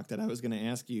we talked that I was going to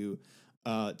ask you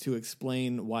to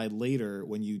explain why later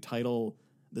when you title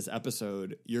this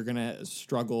episode, you're going to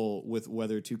struggle with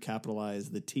whether to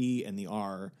capitalize the T and the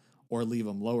R or leave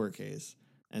them lowercase.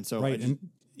 And so, that's important.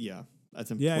 Yeah,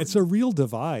 it's a real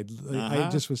divide. I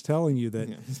just was telling you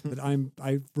that,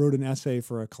 I wrote an essay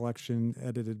for a collection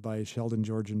edited by Sheldon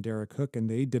George and Derek Hook, and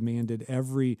they demanded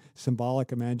every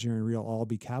symbolic, imaginary, real all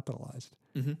be capitalized,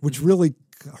 which really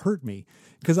hurt me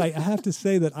because I have to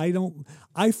say that I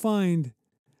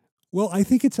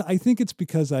think it's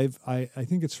because I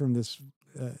think it's from this.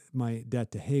 My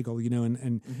debt to Hegel,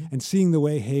 and seeing the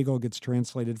way Hegel gets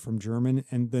translated from German,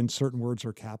 and then certain words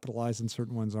are capitalized and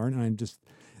certain ones aren't, and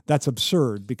that's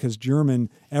absurd because German,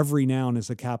 every noun is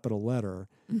a capital letter,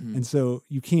 and so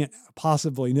you can't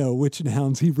possibly know which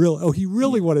nouns he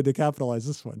really wanted to capitalize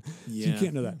this one. Yeah. So you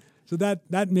can't know that. So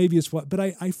that maybe is what, but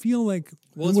I feel like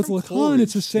with Lacan,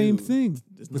 it's the same thing.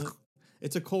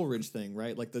 It's a Coleridge thing,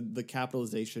 right? Like the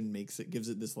capitalization gives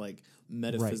it this like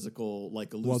metaphysical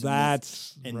like elusiveness. Well,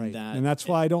 that's right, and that's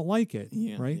why I don't like it.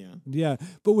 Right? Yeah.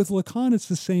 But with Lacan, it's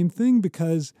the same thing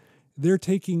because they're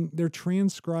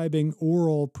transcribing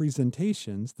oral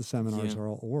presentations. The seminars are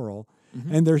all oral,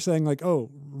 and they're saying like, "Oh,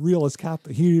 real is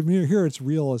capital." Here it's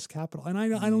real as capital, and I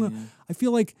don't know. I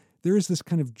feel like there is this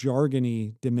kind of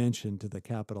jargony dimension to the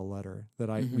capital letter that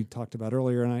we talked about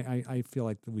earlier, and I feel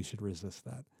like we should resist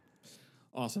that.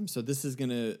 Awesome. So this is going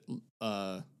to,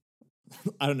 I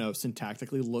don't know,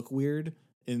 syntactically look weird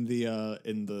in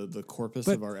the corpus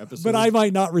of our episode. But I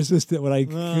might not resist it when I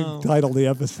title the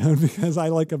episode because I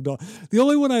like them. The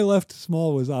only one I left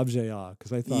small was Objet A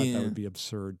because I thought that would be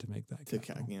absurd to make that.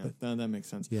 That makes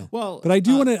sense. Yeah. Well, but I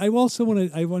do want to. I also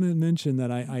want to mention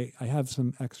that I have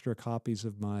some extra copies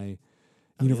of my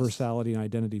Universality and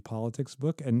Identity Politics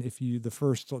book, and if you the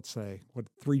first, let's say,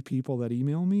 3 people that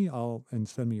email me, and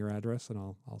send me your address, and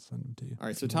I'll send them to you. All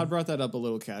right. So Todd brought that up a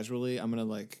little casually. I'm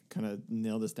gonna kind of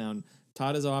nail this down.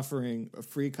 Todd is offering a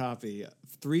free copy,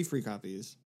 3 free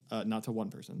copies, not to one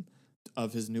person,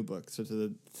 of his new book. So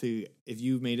if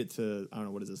you made it to, I don't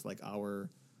know, what is this, like hour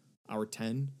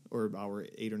 10 or hour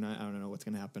 8 or 9? I don't know what's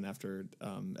going to happen after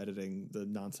editing the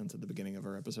nonsense at the beginning of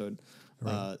our episode.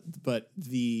 Right.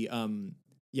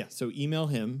 So email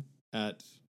him at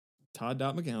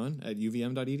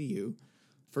todd.mcgowan@uvm.edu.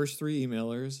 First 3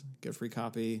 emailers get a free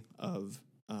copy of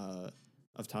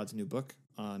Todd's new book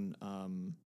on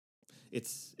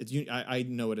I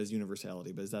know it as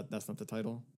Universality, but that's not the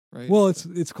title, right? Well,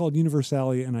 it's called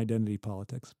Universality and Identity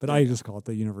Politics, but I just call it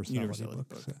the Universality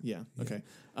book. So, yeah. Okay.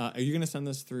 Are you going to send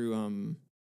this through?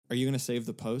 Are you going to save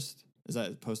the post? Is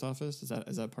that post office?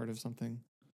 Is that part of something?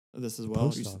 This as well.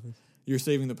 Post office. You're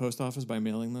saving the post office by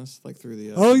mailing this through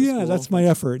the. Oh yeah, school? That's my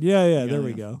effort. Yeah. There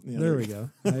we go. Yeah, there we go.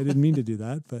 I didn't mean to do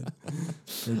that, but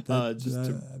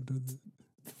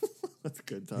that's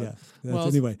good, Todd. Yeah.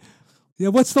 Anyway. Yeah,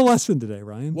 what's the lesson today,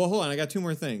 Ryan? Well, hold on. I got 2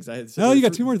 more things. You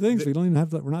got 2 more things. We don't even have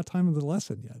that. We're not timing the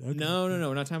lesson yet. Okay. No.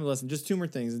 We're not timing the lesson. Just 2 more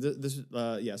things.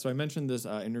 So I mentioned this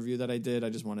interview that I did. I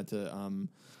just wanted to,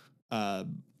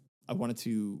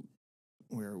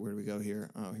 where do we go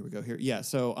here? Oh, here we go here. Yeah.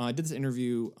 So I did this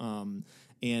interview,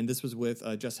 and this was with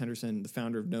Jess Henderson, the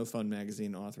founder of No Fun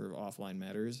Magazine, author of Offline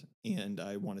Matters. And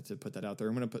I wanted to put that out there.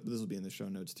 I'm going to this will be in the show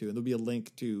notes too. And there'll be a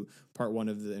link to part 1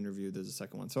 of the interview. There's a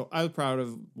second one. So I was proud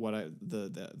of what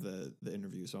the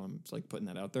interview. So I'm just putting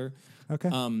that out there. Okay.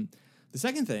 The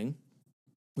second thing,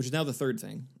 which is now the third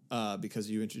thing, because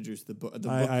you introduced the book.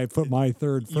 I put my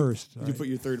third first. You put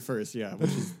your third first, yeah,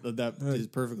 which is is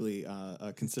perfectly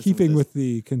consistent. Keeping with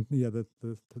the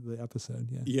episode,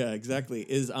 yeah. Yeah, exactly.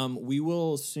 Is we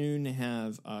will soon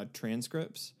have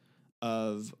transcripts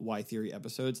of Y Theory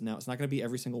episodes. Now it's not going to be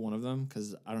every single one of them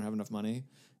because I don't have enough money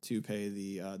to pay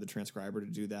the transcriber to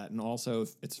do that, and also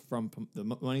it's from the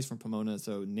money's from Pomona,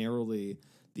 so narrowly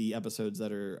the episodes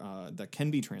that are that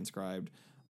can be transcribed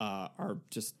are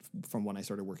just from when I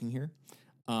started working here.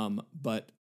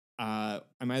 But I'm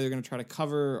either going to try to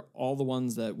cover all the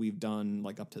ones that we've done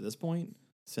up to this point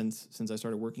since I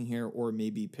started working here, or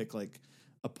maybe pick a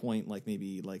point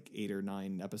maybe 8 or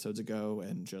 9 episodes ago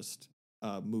and just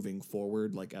moving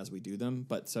forward as we do them.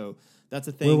 But so that's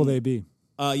a thing. Where will they be?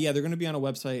 Yeah, they're going to be on a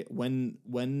website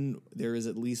when there is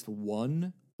at least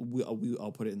one.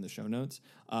 I'll put it in the show notes.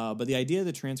 But the idea of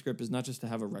the transcript is not just to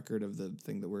have a record of the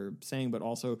thing that we're saying, but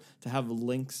also to have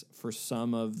links for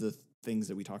some of the things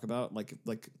that we talk about. On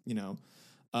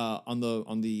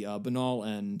the banal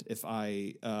end, if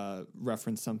I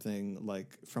reference something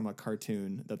from a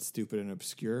cartoon that's stupid and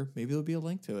obscure, maybe there'll be a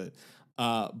link to it.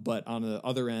 But on the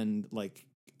other end,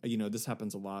 this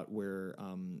happens a lot where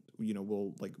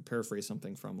we'll paraphrase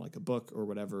something from a book or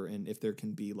whatever, and if there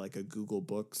can be a Google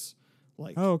Books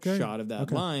shot of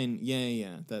that line,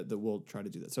 that we'll try to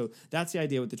do that. So that's the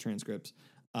idea with the transcripts.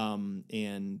 So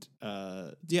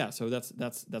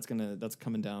that's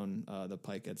coming down the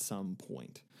pike at some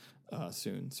point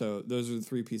soon. So those are the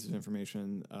 3 pieces of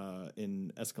information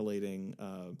in escalating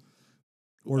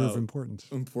order of importance.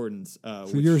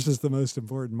 So yours is the most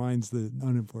important. Mine's the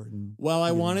unimportant. Well,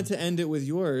 I wanted to end it with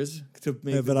yours to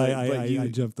make. But I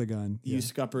jumped the gun. You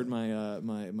scuppered my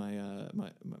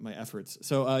efforts.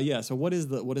 So So what is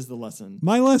the lesson?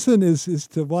 My lesson is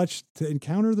to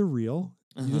encounter the real.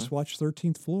 You just watch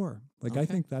 13th Floor. I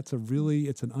think that's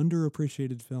it's an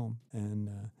underappreciated film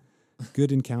and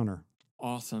good encounter.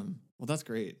 Awesome. Well, that's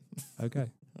great.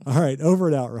 Okay. All right. Over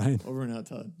and out, Ryan. Over and out,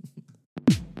 Todd.